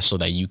mind is at so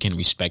that you can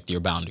respect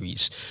your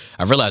boundaries.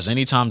 I've realized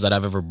any times that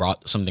I've ever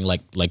brought something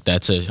like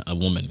that to a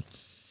woman,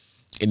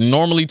 it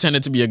normally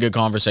tended to be a good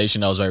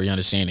conversation that was very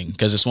understanding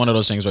because it's one of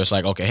those things where it's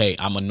like, okay, hey,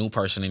 I'm a new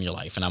person in your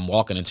life and I'm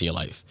walking into your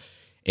life.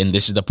 And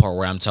this is the part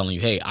where I'm telling you,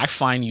 hey, I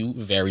find you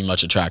very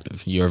much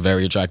attractive. You're a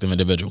very attractive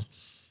individual.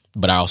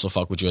 But I also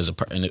fuck with you as a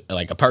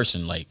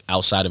person, like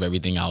outside of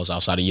everything else,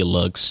 outside of your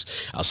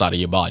looks, outside of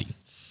your body.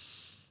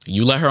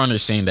 You let her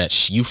understand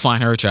that you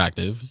find her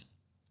attractive,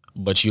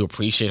 but you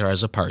appreciate her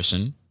as a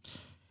person.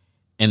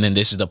 And then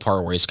this is the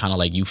part where it's kind of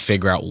like you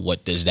figure out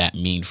what does that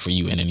mean for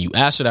you. And then you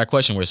ask her that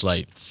question where it's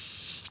like,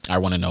 I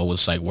want to know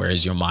what's like, where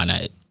is your mind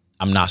at?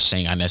 I'm not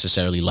saying I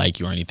necessarily like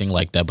you or anything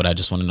like that, but I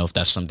just want to know if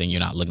that's something you're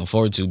not looking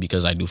forward to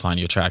because I do find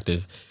you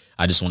attractive.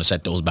 I just want to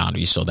set those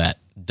boundaries so that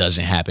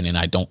doesn't happen and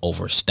I don't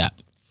overstep.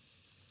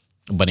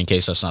 But in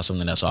case that's not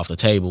something that's off the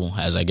table,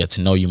 as I get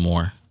to know you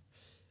more,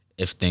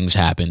 if things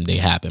happen, they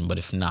happen. But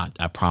if not,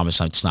 I promise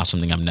it's not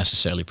something I'm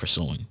necessarily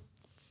pursuing.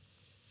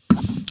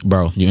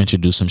 Bro, you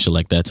introduce some shit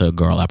like that to a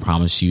girl, I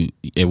promise you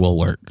it will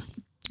work.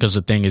 Because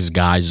the thing is,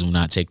 guys do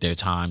not take their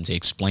time to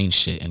explain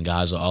shit. And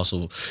guys are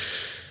also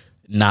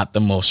not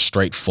the most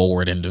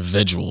straightforward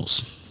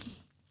individuals.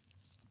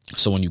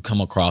 So when you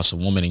come across a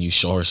woman and you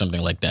show her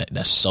something like that,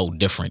 that's so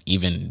different,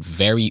 even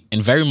very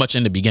much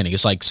in the beginning.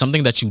 It's like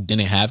something that you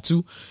didn't have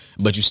to,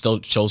 but you still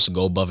chose to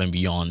go above and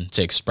beyond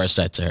to express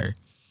that to her.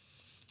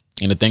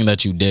 And the thing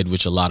that you did,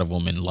 which a lot of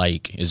women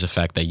like, is the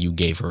fact that you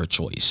gave her a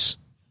choice.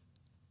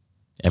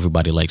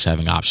 Everybody likes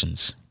having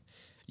options.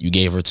 You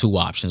gave her two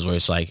options where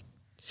it's like,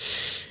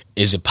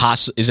 is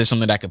it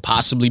something that could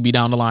possibly be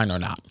down the line or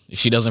not? If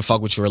she doesn't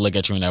fuck with you or look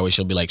at you in that way,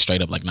 she'll be like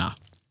straight up like, nah.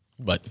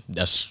 But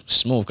that's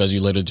smooth because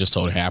you literally just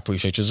told her, hey, I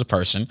appreciate you as a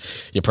person,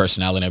 your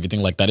personality and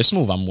everything like that is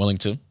smooth. I'm willing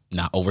to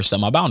not overstep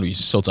my boundaries.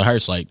 So to her,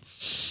 it's like,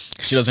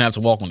 she doesn't have to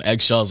walk on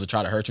eggshells to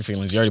try to hurt your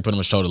feelings. You already pretty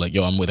much told her like,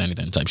 yo, I'm with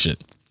anything type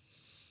shit.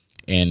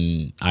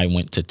 And I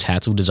went to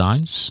tattoo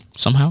designs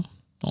somehow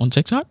on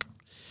TikTok.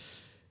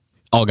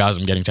 Oh, guys,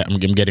 I'm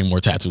getting more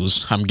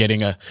tattoos. I'm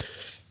getting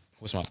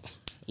what's my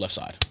left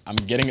side? I'm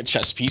getting a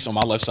chest piece on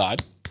my left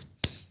side.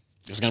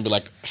 It's going to be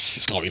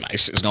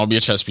nice. It's going to be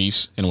a chest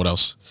piece. And what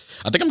else?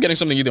 I think I'm getting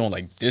something either on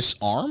like this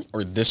arm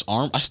or this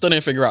arm. I still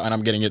didn't figure out, and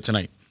I'm getting it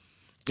tonight.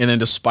 And then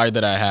the spike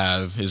that I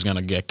have is going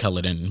to get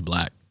colored in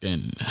black.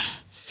 And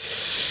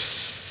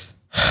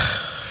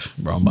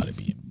bro, I'm about to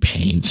be in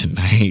pain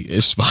tonight.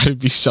 It's about to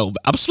be so bad.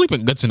 I'm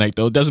sleeping good tonight,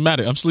 though. It doesn't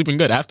matter. I'm sleeping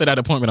good. After that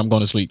appointment, I'm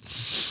going to sleep.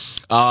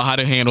 How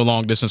to handle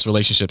long distance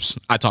relationships.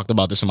 I talked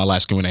about this in my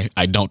last Q&A.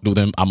 I don't do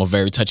them. I'm a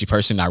very touchy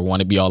person. I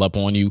want to be all up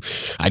on you.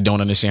 I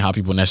don't understand how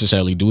people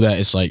necessarily do that.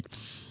 It's like,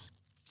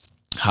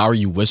 how are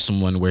you with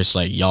someone where it's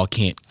like y'all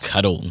can't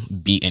cuddle,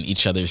 be in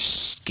each other's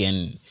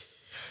skin,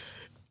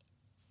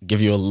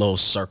 give you a little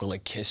circle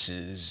of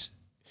kisses?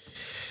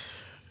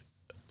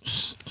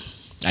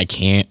 I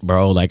can't,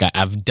 bro. Like,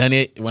 I've done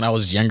it when I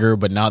was younger,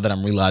 but now that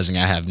I'm realizing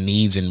I have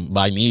needs, and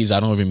by needs, I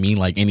don't even mean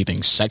like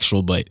anything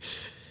sexual, but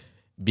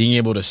being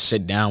able to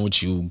sit down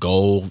with you,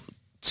 go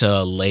to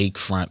a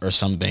lakefront or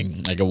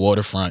something, like a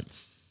waterfront,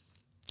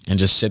 and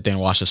just sit there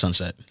and watch the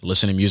sunset,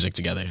 listen to music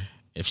together.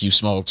 If you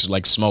smoke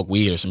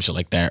weed or some shit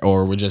like that,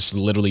 or we're just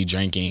literally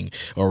drinking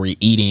or we're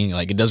eating,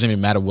 like, it doesn't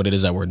even matter what it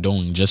is that we're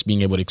doing, just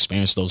being able to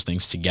experience those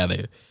things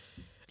together.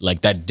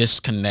 Like, that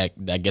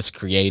disconnect that gets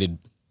created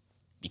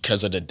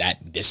because of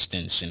that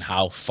distance and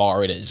how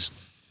far it is.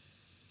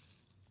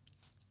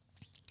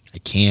 I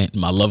can't.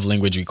 My love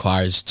language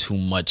requires too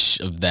much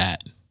of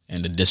that,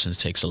 and the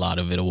distance takes a lot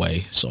of it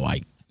away. So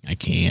I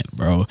can't,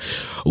 bro.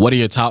 What are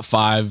your top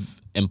 5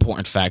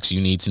 important facts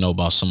you need to know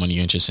about someone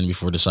you're interested in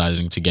before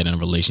deciding to get in a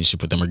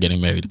relationship with them or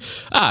getting married?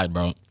 All right,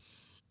 bro.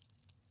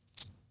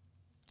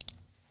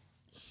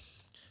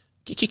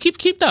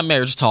 Keep that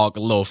marriage talk a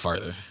little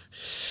further.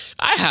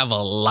 I have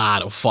a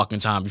lot of fucking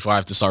time before I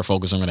have to start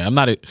focusing on it. I'm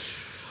not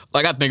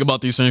like, I think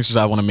about these things because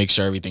I want to make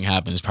sure everything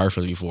happens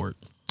perfectly for it.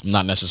 I'm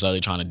not necessarily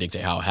trying to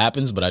dictate how it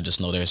happens, but I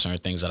just know there are certain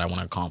things that I want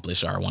to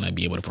accomplish or I want to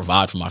be able to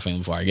provide for my family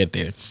before I get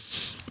there.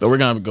 But we're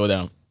going to go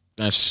down.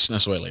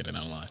 That's way later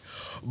down the line.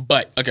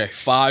 But, okay,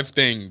 5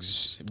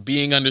 things.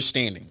 Being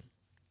understanding.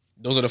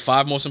 Those are the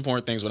 5 most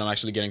important things when I'm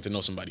actually getting to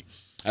know somebody.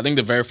 I think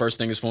the very first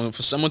thing is for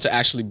someone to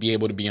actually be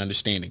able to be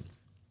understanding.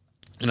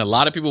 And a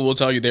lot of people will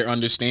tell you they're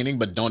understanding,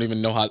 but don't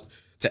even know how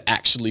to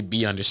actually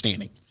be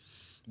understanding.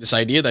 This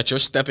idea that you're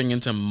stepping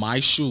into my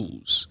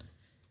shoes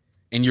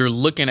and you're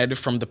looking at it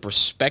from the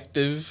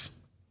perspective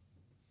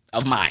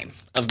of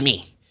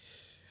me.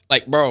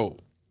 Like, bro,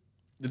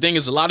 the thing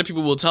is, a lot of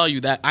people will tell you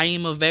that I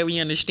am a very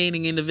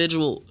understanding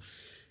individual.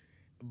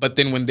 But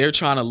then when they're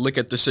trying to look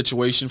at the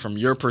situation from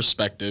your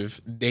perspective,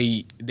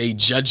 they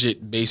judge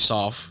it based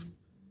off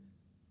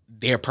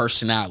their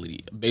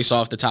personality, based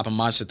off the type of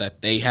mindset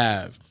that they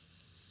have.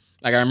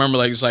 Like, I remember,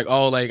 like, it's like,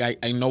 oh, like,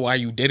 I know why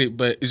you did it,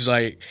 but it's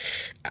like,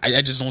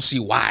 I just don't see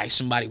why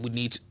somebody would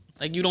need to.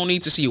 Like, you don't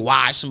need to see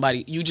why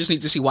you just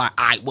need to see why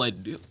I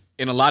would.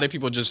 And a lot of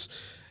people just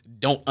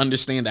don't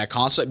understand that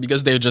concept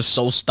because they're just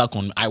so stuck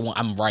on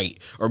I'm right,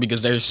 or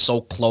because they're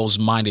so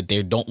closed-minded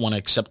they don't want to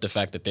accept the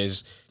fact that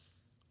there's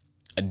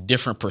a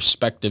different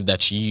perspective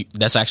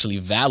that's actually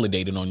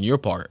validated on your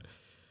part.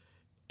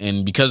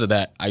 And because of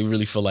that, I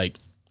really feel like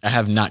I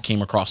have not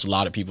came across a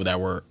lot of people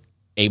that were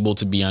able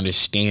to be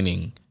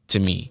understanding to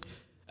me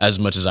as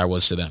much as I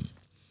was to them.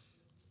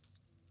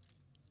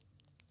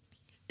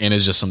 And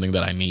it's just something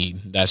that I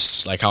need.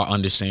 That's like how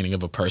understanding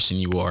of a person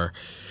you are.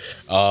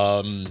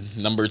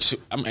 Number 2,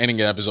 I'm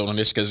ending an episode on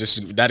this because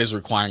that is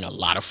requiring a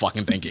lot of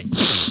fucking thinking.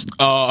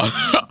 Are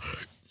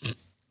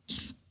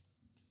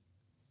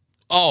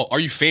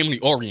you family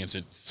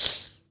oriented?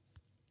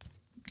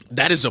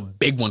 That is a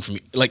big one for me.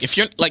 Like, if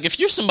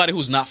you're somebody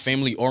who's not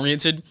family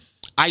oriented,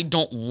 I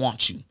don't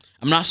want you.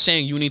 I'm not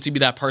saying you need to be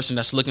that person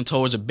that's looking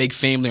towards a big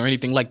family or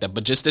anything like that,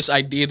 but just this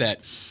idea that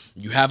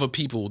you have a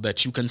people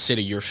that you consider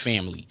your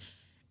family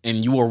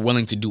and you are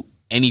willing to do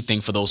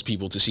anything for those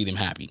people to see them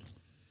happy.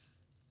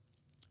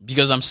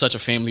 Because I'm such a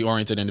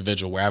family-oriented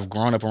individual where I've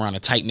grown up around a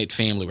tight-knit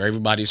family where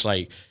everybody's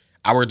like,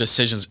 our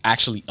decisions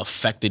actually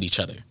affected each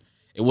other.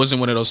 It wasn't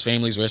one of those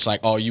families where it's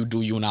like, oh, you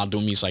do you and I'll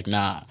do me. It's like,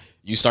 nah,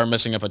 you start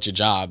messing up at your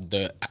job.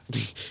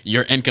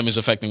 Your income is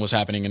affecting what's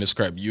happening in this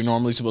crib. You're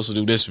normally supposed to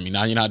do this for me.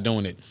 Now you're not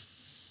doing it.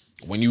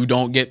 When you're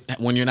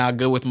not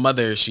good with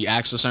mother, she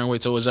acts a certain way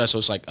towards us. So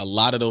it's like a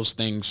lot of those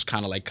things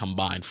kind of like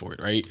combined for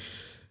it, right?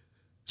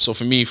 So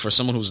for me, for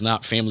someone who's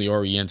not family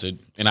oriented,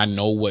 and I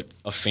know what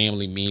a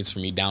family means for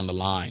me down the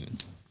line,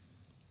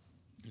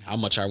 how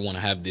much I want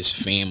to have this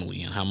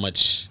family and how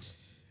much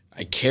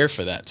I care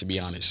for that, to be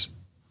honest.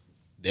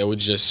 There would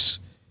just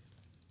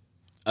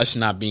us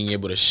not being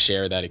able to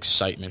share that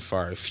excitement for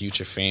our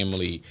future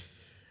family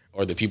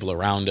or the people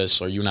around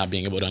us, or you not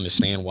being able to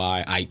understand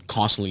why I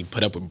constantly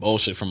put up with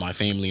bullshit from my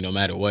family no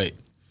matter what.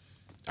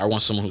 I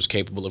want someone who's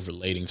capable of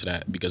relating to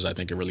that because I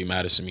think it really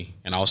matters to me.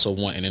 And I also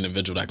want an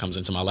individual that comes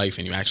into my life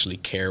and you actually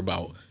care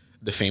about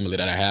the family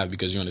that I have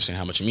because you understand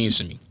how much it means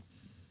to me.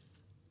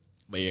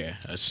 But yeah,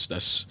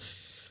 that's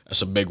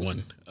a big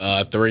one.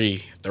 3.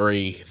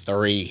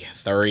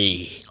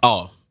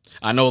 Oh,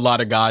 I know a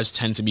lot of guys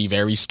tend to be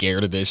very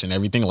scared of this and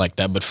everything like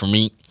that. But for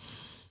me,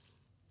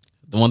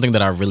 the one thing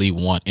that I really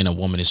want in a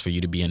woman is for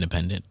you to be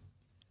independent.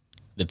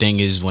 The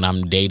thing is, when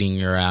I'm dating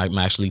her, I'm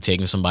actually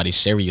taking somebody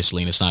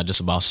seriously, and it's not just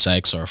about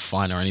sex or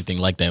fun or anything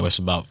like that. It's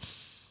about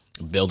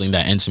building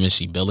that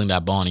intimacy, building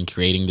that bond, and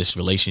creating this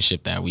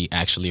relationship that we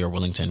actually are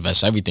willing to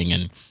invest everything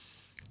in.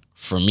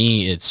 For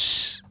me,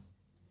 it's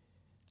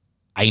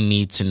I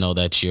need to know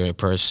that you're a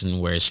person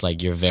where it's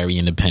like you're very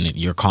independent.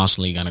 You're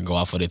constantly going to go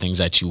out for the things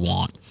that you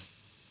want.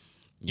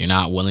 You're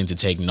not willing to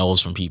take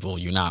no's from people.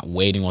 You're not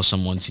waiting on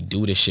someone to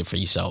do this shit for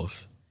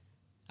yourself.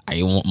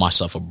 I want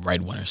myself a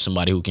breadwinner,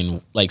 somebody who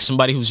can, like,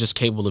 somebody who's just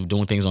capable of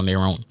doing things on their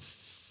own.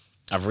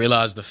 I've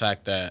realized the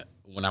fact that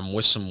when I'm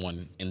with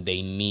someone and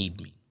they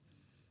need me,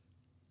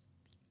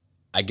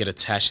 I get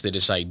attached to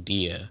this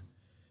idea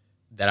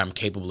that I'm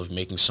capable of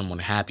making someone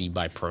happy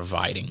by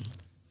providing.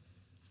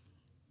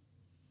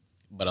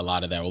 But a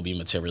lot of that will be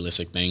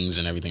materialistic things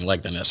and everything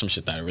like that. And that's some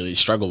shit that I really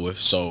struggle with.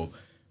 So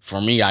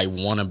for me, I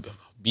want to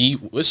be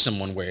with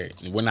someone where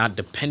we're not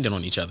dependent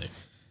on each other.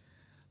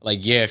 Like,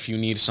 yeah, if you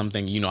need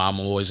something, you know, I'm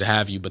always to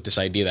have you. But this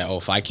idea that, oh,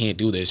 if I can't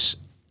do this,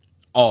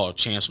 oh,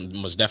 Chance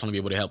must definitely be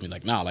able to help me.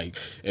 Like, nah, like,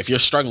 if you're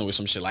struggling with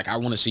some shit, like, I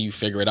want to see you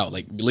figure it out.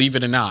 Like, believe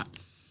it or not,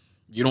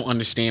 you don't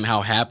understand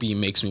how happy it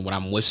makes me when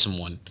I'm with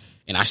someone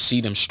and I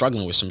see them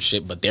struggling with some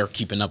shit, but they're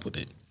keeping up with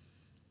it.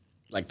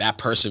 Like, that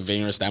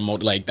perseverance,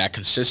 like, that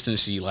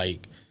consistency,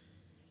 like,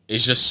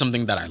 it's just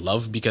something that I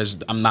love, because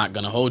I'm not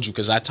going to hold you.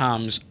 Because at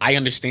times, I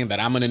understand that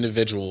I'm an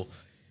individual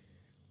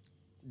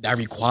that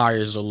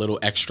requires a little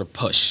extra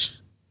push,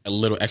 a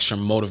little extra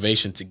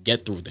motivation to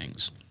get through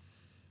things.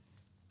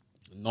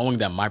 Knowing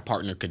that my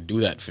partner could do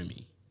that for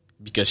me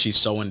because she's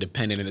so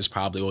independent and is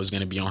probably always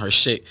going to be on her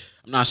shit.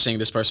 I'm not saying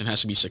this person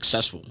has to be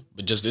successful,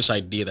 but just this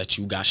idea that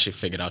you got shit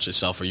figured out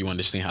yourself, or you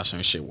understand how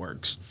certain shit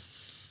works.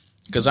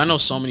 Because I know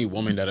so many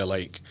women that are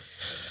like,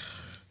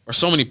 or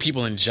so many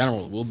people in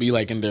general will be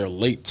like in their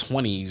late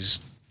 20s,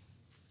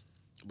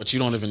 but you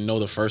don't even know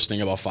the first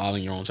thing about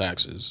filing your own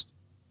taxes.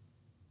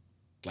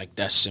 Like,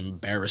 that's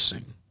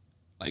embarrassing.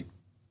 Like,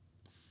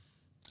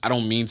 I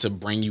don't mean to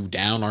bring you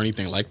down or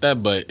anything like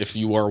that, but if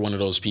you are one of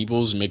those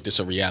peoples, make this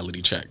a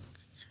reality check.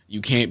 You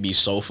can't be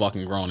so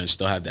fucking grown and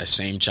still have that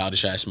same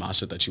childish ass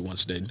mindset that you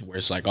once did, where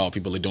it's like, oh,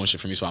 people are doing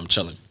shit for me, so I'm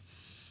chilling.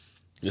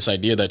 This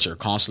idea that you're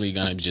constantly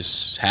gonna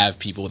just have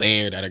people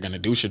there that are gonna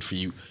do shit for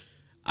you,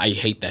 I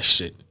hate that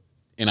shit.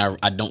 And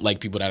I don't like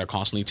people that are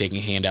constantly taking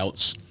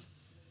handouts.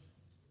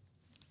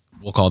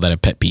 We'll call that a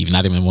pet peeve,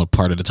 not even one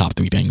part of the top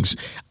 3 things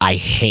I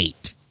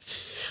hate.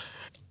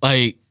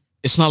 Like,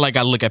 it's not like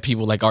I look at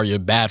people like, oh, you're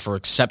bad for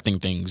accepting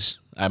things.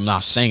 I'm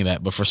not saying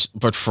that, but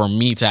for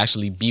me to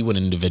actually be with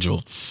an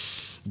individual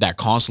that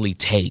constantly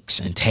takes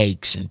and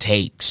takes and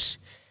takes,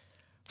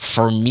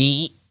 for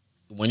me,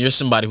 when you're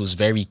somebody who's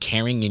very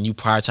caring and you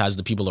prioritize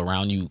the people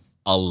around you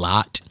a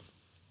lot,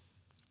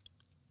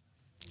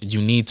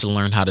 you need to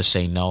learn how to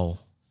say no,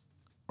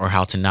 or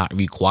how to not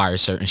require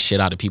certain shit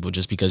out of people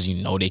just because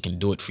you know they can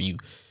do it for you.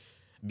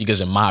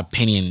 Because in my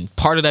opinion,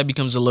 part of that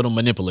becomes a little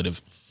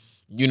manipulative.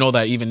 You know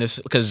that even if,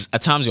 because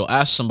at times you'll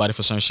ask somebody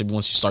for certain shit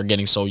once you start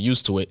getting so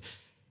used to it,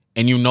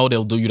 and you know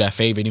they'll do you that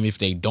favor even if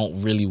they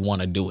don't really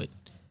want to do it.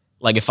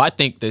 Like, if I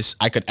think this,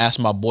 I could ask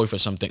my boy for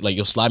something, like,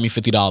 you'll slide me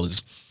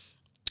 $50,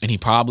 and he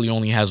probably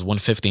only has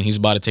 $150 and he's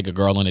about to take a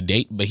girl on a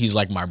date, but he's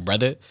like my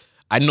brother.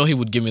 I know he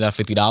would give me that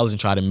 $50 and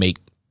try to make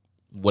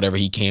whatever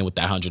he can with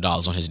that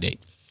 $100 on his date.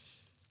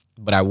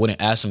 But I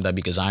wouldn't ask him that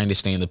because I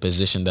understand the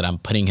position that I'm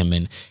putting him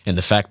in and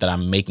the fact that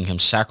I'm making him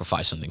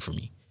sacrifice something for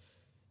me.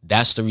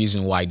 That's the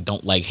reason why I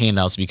don't like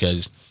handouts,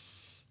 because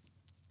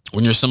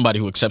when you're somebody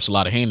who accepts a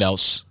lot of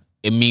handouts,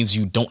 it means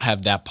you don't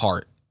have that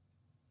part.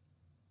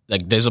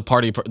 Like, there's a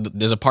part of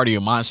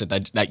your mindset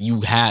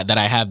that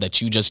I have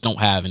that you just don't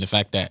have. And the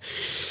fact that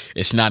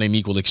it's not an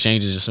equal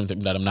exchange is just something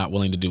that I'm not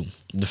willing to do.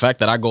 The fact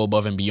that I go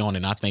above and beyond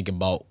and I think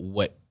about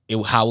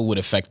how it would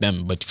affect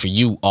them. But for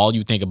you, all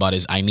you think about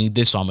is, I need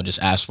this, so I'm going to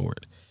just ask for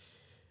it.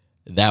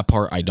 That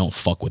part, I don't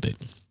fuck with it.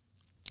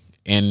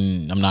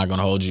 And I'm not going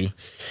to hold you.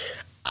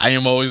 I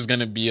am always going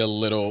to be a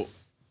little,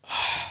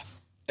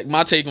 like,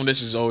 my take on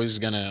this is always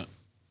going to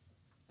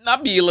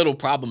not be a little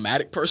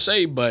problematic per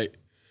se, but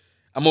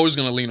I'm always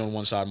going to lean on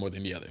one side more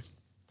than the other.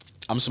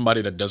 I'm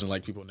somebody that doesn't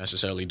like people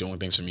necessarily doing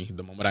things for me.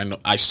 The moment I know,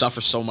 I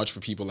suffer so much for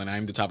people, and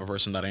I'm the type of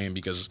person that I am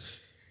because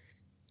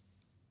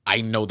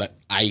I know that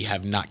I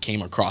have not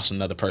came across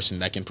another person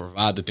that can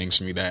provide the things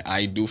for me that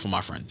I do for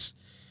my friends.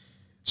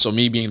 So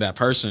me being that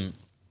person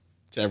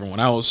to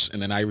everyone else,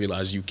 and then I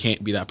realize you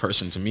can't be that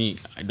person to me,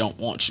 I don't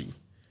want you.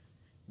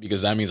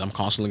 Because that means I'm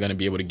constantly going to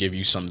be able to give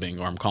you something,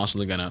 or I'm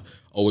constantly going to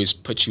always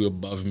put you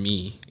above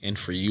me. And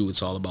for you,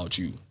 it's all about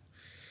you.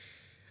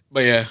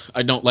 But yeah,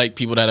 I don't like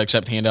people that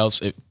accept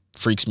handouts. It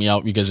freaks me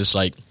out because it's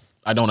like,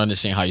 I don't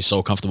understand how you're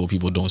so comfortable with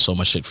people doing so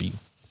much shit for you.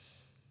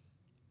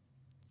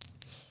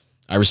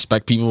 I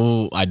respect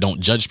people. I don't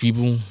judge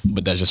people,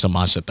 but that's just a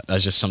mindset.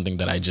 That's just something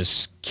that I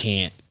just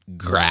can't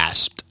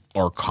grasp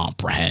or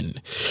comprehend.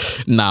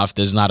 Now, if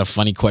there's not a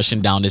funny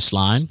question down this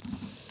line,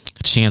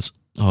 Chance,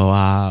 oh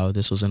wow,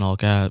 this was in all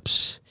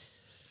caps.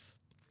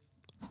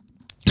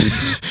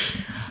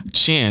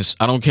 Chance,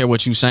 I don't care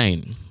what you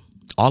saying.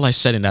 All I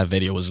said in that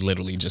video was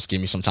literally just give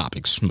me some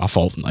topics. My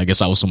fault. I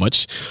guess I was so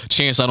much.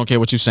 Chance, I don't care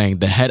what you're saying.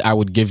 The head I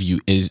would give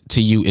you is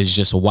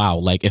just wow.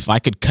 Like, if I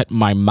could cut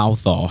my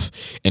mouth off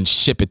and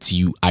ship it to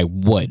you, I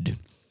would.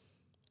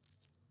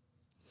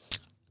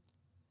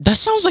 That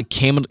sounds like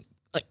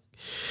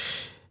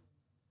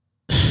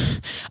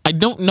I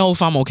don't know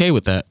if I'm okay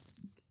with that.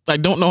 I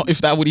don't know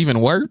if that would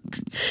even work,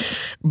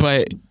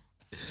 but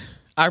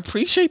I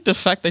appreciate the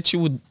fact that you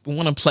would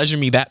want to pleasure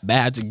me that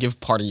bad to give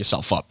part of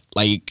yourself up.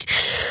 Like,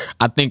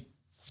 I think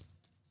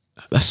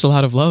that's a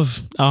lot of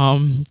love.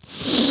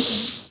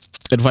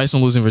 Advice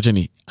on losing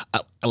virginity.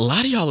 A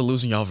lot of y'all are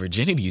losing y'all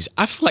virginities.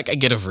 I feel like I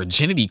get a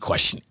virginity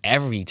question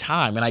every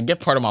time. And I get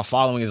part of my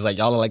following is like,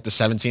 y'all are like the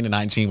 17 to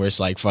 19, where it's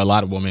like, for a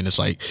lot of women, it's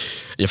like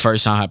your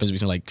first time happens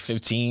between like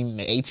 15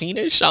 to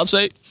 18-ish, I'll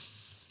say.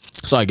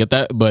 So I get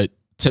that. But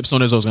tips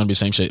on this is going to be the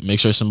same shit. Make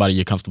sure it's somebody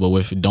you're comfortable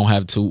with.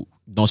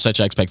 Don't set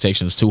your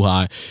expectations too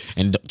high.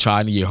 And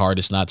try your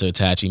hardest not to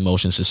attach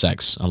emotions to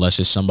sex unless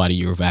it's somebody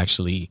you've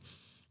actually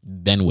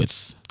been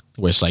with,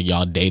 where it's like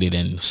y'all dated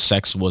and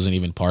sex wasn't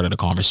even part of the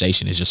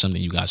conversation. It's just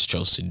something you guys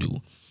chose to do.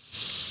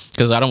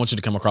 Because I don't want you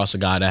to come across a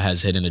guy that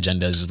has hidden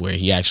agendas where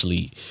he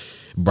actually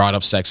brought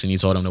up sex and you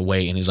told him to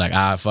wait and he's like,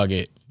 fuck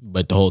it.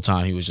 But the whole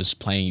time he was just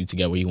playing you to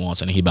get what he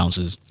wants and he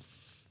bounces.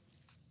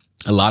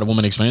 A lot of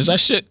women experience that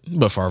shit.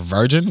 But for a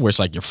virgin, where it's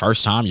like your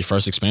first time, your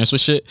first experience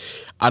with shit,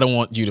 I don't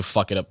want you to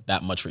fuck it up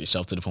that much for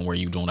yourself to the point where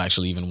you don't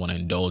actually even want to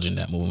indulge in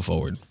that moving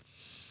forward.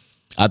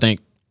 I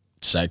think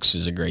sex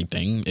is a great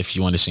thing if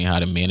you understand how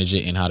to manage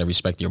it and how to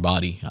respect your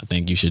body. I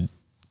think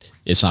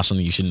it's not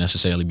something you should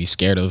necessarily be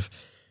scared of,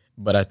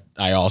 but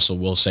I also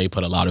will say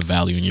put a lot of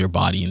value in your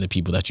body and the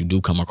people that you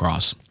do come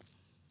across.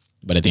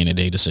 But at the end of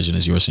the day, decision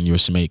is yours and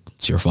yours to make.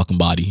 It's your fucking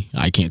body.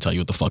 I can't tell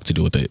you what the fuck to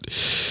do with it.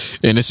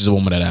 And this is a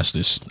woman that asked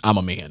this. I'm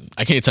a man.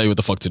 I can't tell you what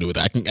the fuck to do with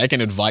it. I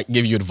can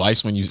give you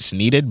advice when it's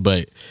needed,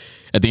 but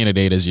at the end of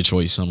the day, it is your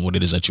choice on what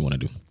it is that you want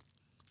to do.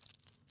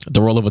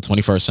 The role of a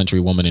 21st century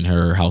woman in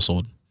her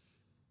household.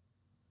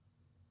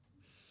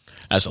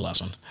 That's the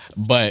last one.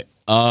 But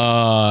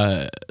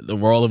the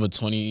role of a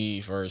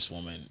 21st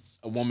woman,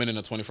 a woman in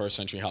a 21st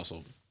century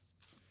household.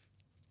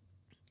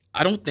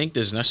 I don't think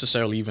there's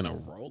necessarily even a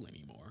role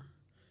anymore.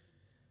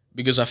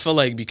 Because I feel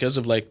like because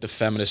of like the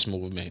feminist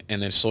movement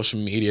and then social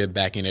media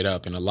backing it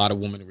up and a lot of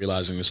women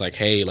realizing it's like,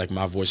 hey, like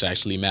my voice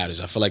actually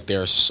matters. I feel like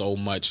there are so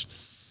much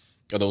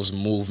of those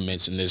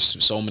movements and there's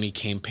so many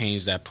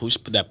campaigns that push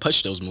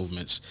those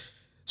movements.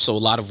 So a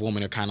lot of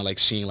women are kind of like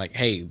seeing like,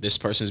 hey, this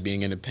person's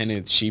being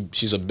independent.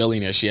 She's a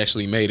billionaire. She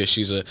actually made it.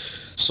 She's a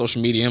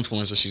social media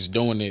influencer. She's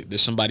doing it.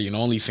 There's somebody in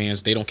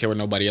OnlyFans. They don't care what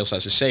nobody else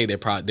has to say.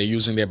 They're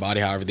using their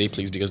body however they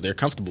please because they're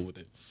comfortable with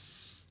it.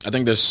 I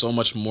think there's so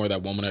much more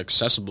that women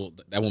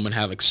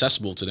have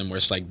accessible to them where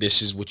it's like,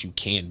 this is what you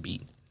can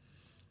be.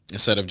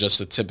 Instead of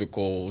just a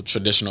typical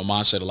traditional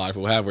mindset a lot of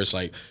people have where it's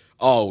like,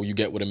 oh, you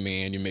get with a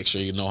man, you make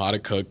sure you know how to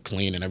cook,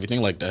 clean, and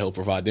everything like that. He'll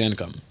provide the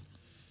income.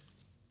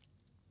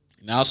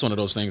 Now it's one of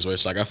those things where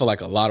it's like, I feel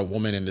like a lot of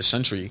women in this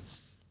century,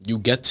 you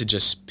get to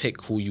just pick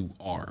who you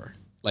are.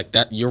 Like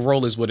that, your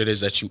role is what it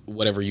is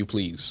whatever you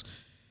please.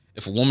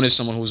 If a woman is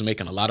someone who's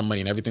making a lot of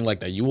money and everything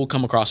like that, you will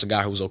come across a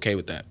guy who's okay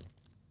with that.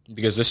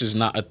 Because this is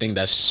not a thing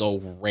that's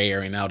so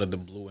rare and out of the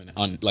blue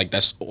and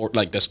that's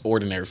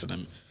ordinary for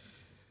them.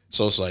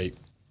 So it's like,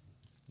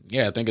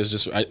 yeah, I think it's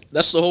just,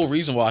 that's the whole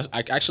reason why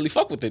I actually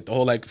fuck with it. The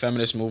whole like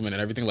feminist movement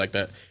and everything like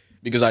that.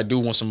 Because I do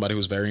want somebody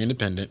who's very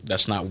independent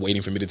that's not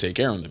waiting for me to take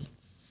care of them.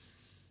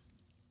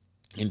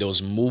 And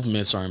those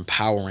movements are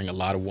empowering a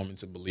lot of women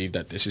to believe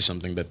that this is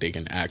something that they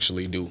can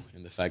actually do.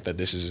 And the fact that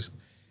this is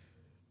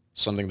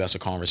something that's a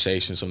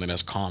conversation, something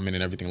that's common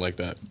and everything like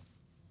that.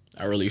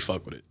 I really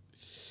fuck with it.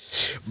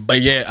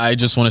 But yeah, I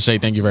just want to say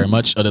thank you very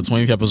much. The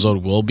 20th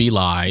episode will be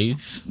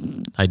live.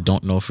 I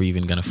don't know if we're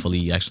even going to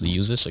fully actually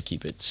use this or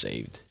keep it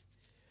saved.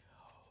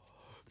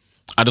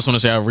 I just want to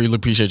say I really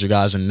appreciate you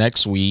guys. And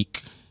next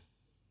week,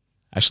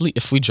 actually,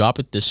 if we drop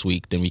it this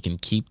week, then we can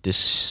keep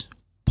this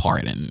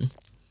part in.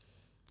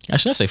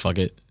 Actually, I say fuck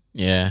it.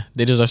 Yeah,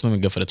 they deserve something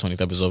good for the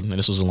 20th episode. And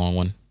this was a long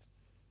one.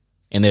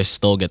 And they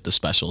still get the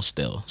special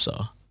still.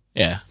 So,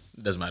 yeah,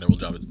 it doesn't matter. We'll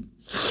drop it.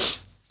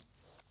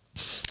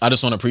 I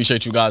just want to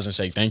appreciate you guys and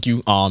say thank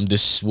you.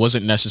 This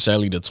wasn't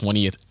necessarily the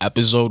 20th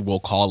episode.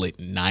 We'll call it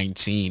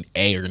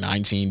 19A or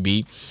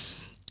 19B,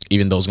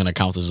 even though it's going to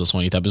count as the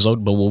 20th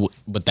episode.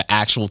 But the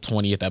actual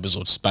 20th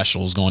episode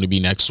special is going to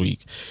be next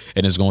week.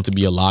 And it's going to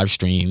be a live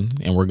stream.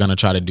 And we're going to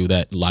try to do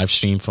that live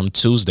stream from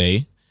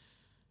Tuesday.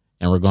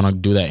 And we're going to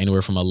do that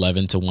anywhere from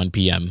 11 to 1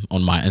 p.m.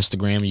 On my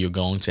Instagram, you're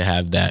going to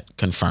have that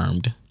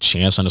confirmed.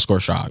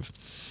 Chance_Strive.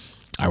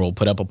 I will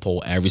put up a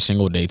poll every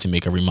single day to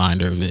make a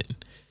reminder of it.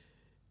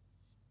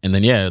 And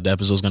then, yeah, the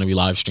episode is going to be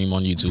live streamed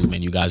on YouTube.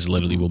 And you guys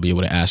literally will be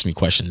able to ask me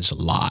questions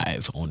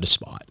live on the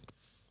spot.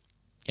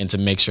 And to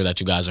make sure that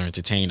you guys are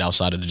entertained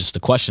outside of just the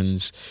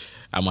questions,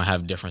 I'm going to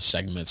have different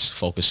segments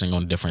focusing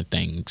on different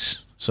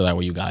things. So that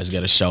way you guys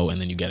get a show and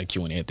then you get a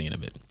Q&A at the end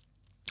of it.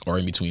 Or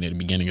in between at the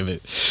beginning of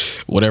it.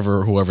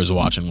 Whatever whoever's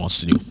watching wants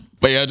to do.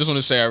 But yeah, I just want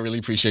to say I really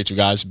appreciate you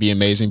guys. Be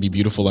amazing, be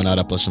beautiful, and not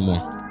up plus some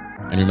more.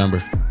 And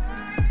remember,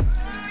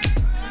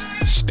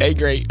 stay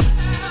great.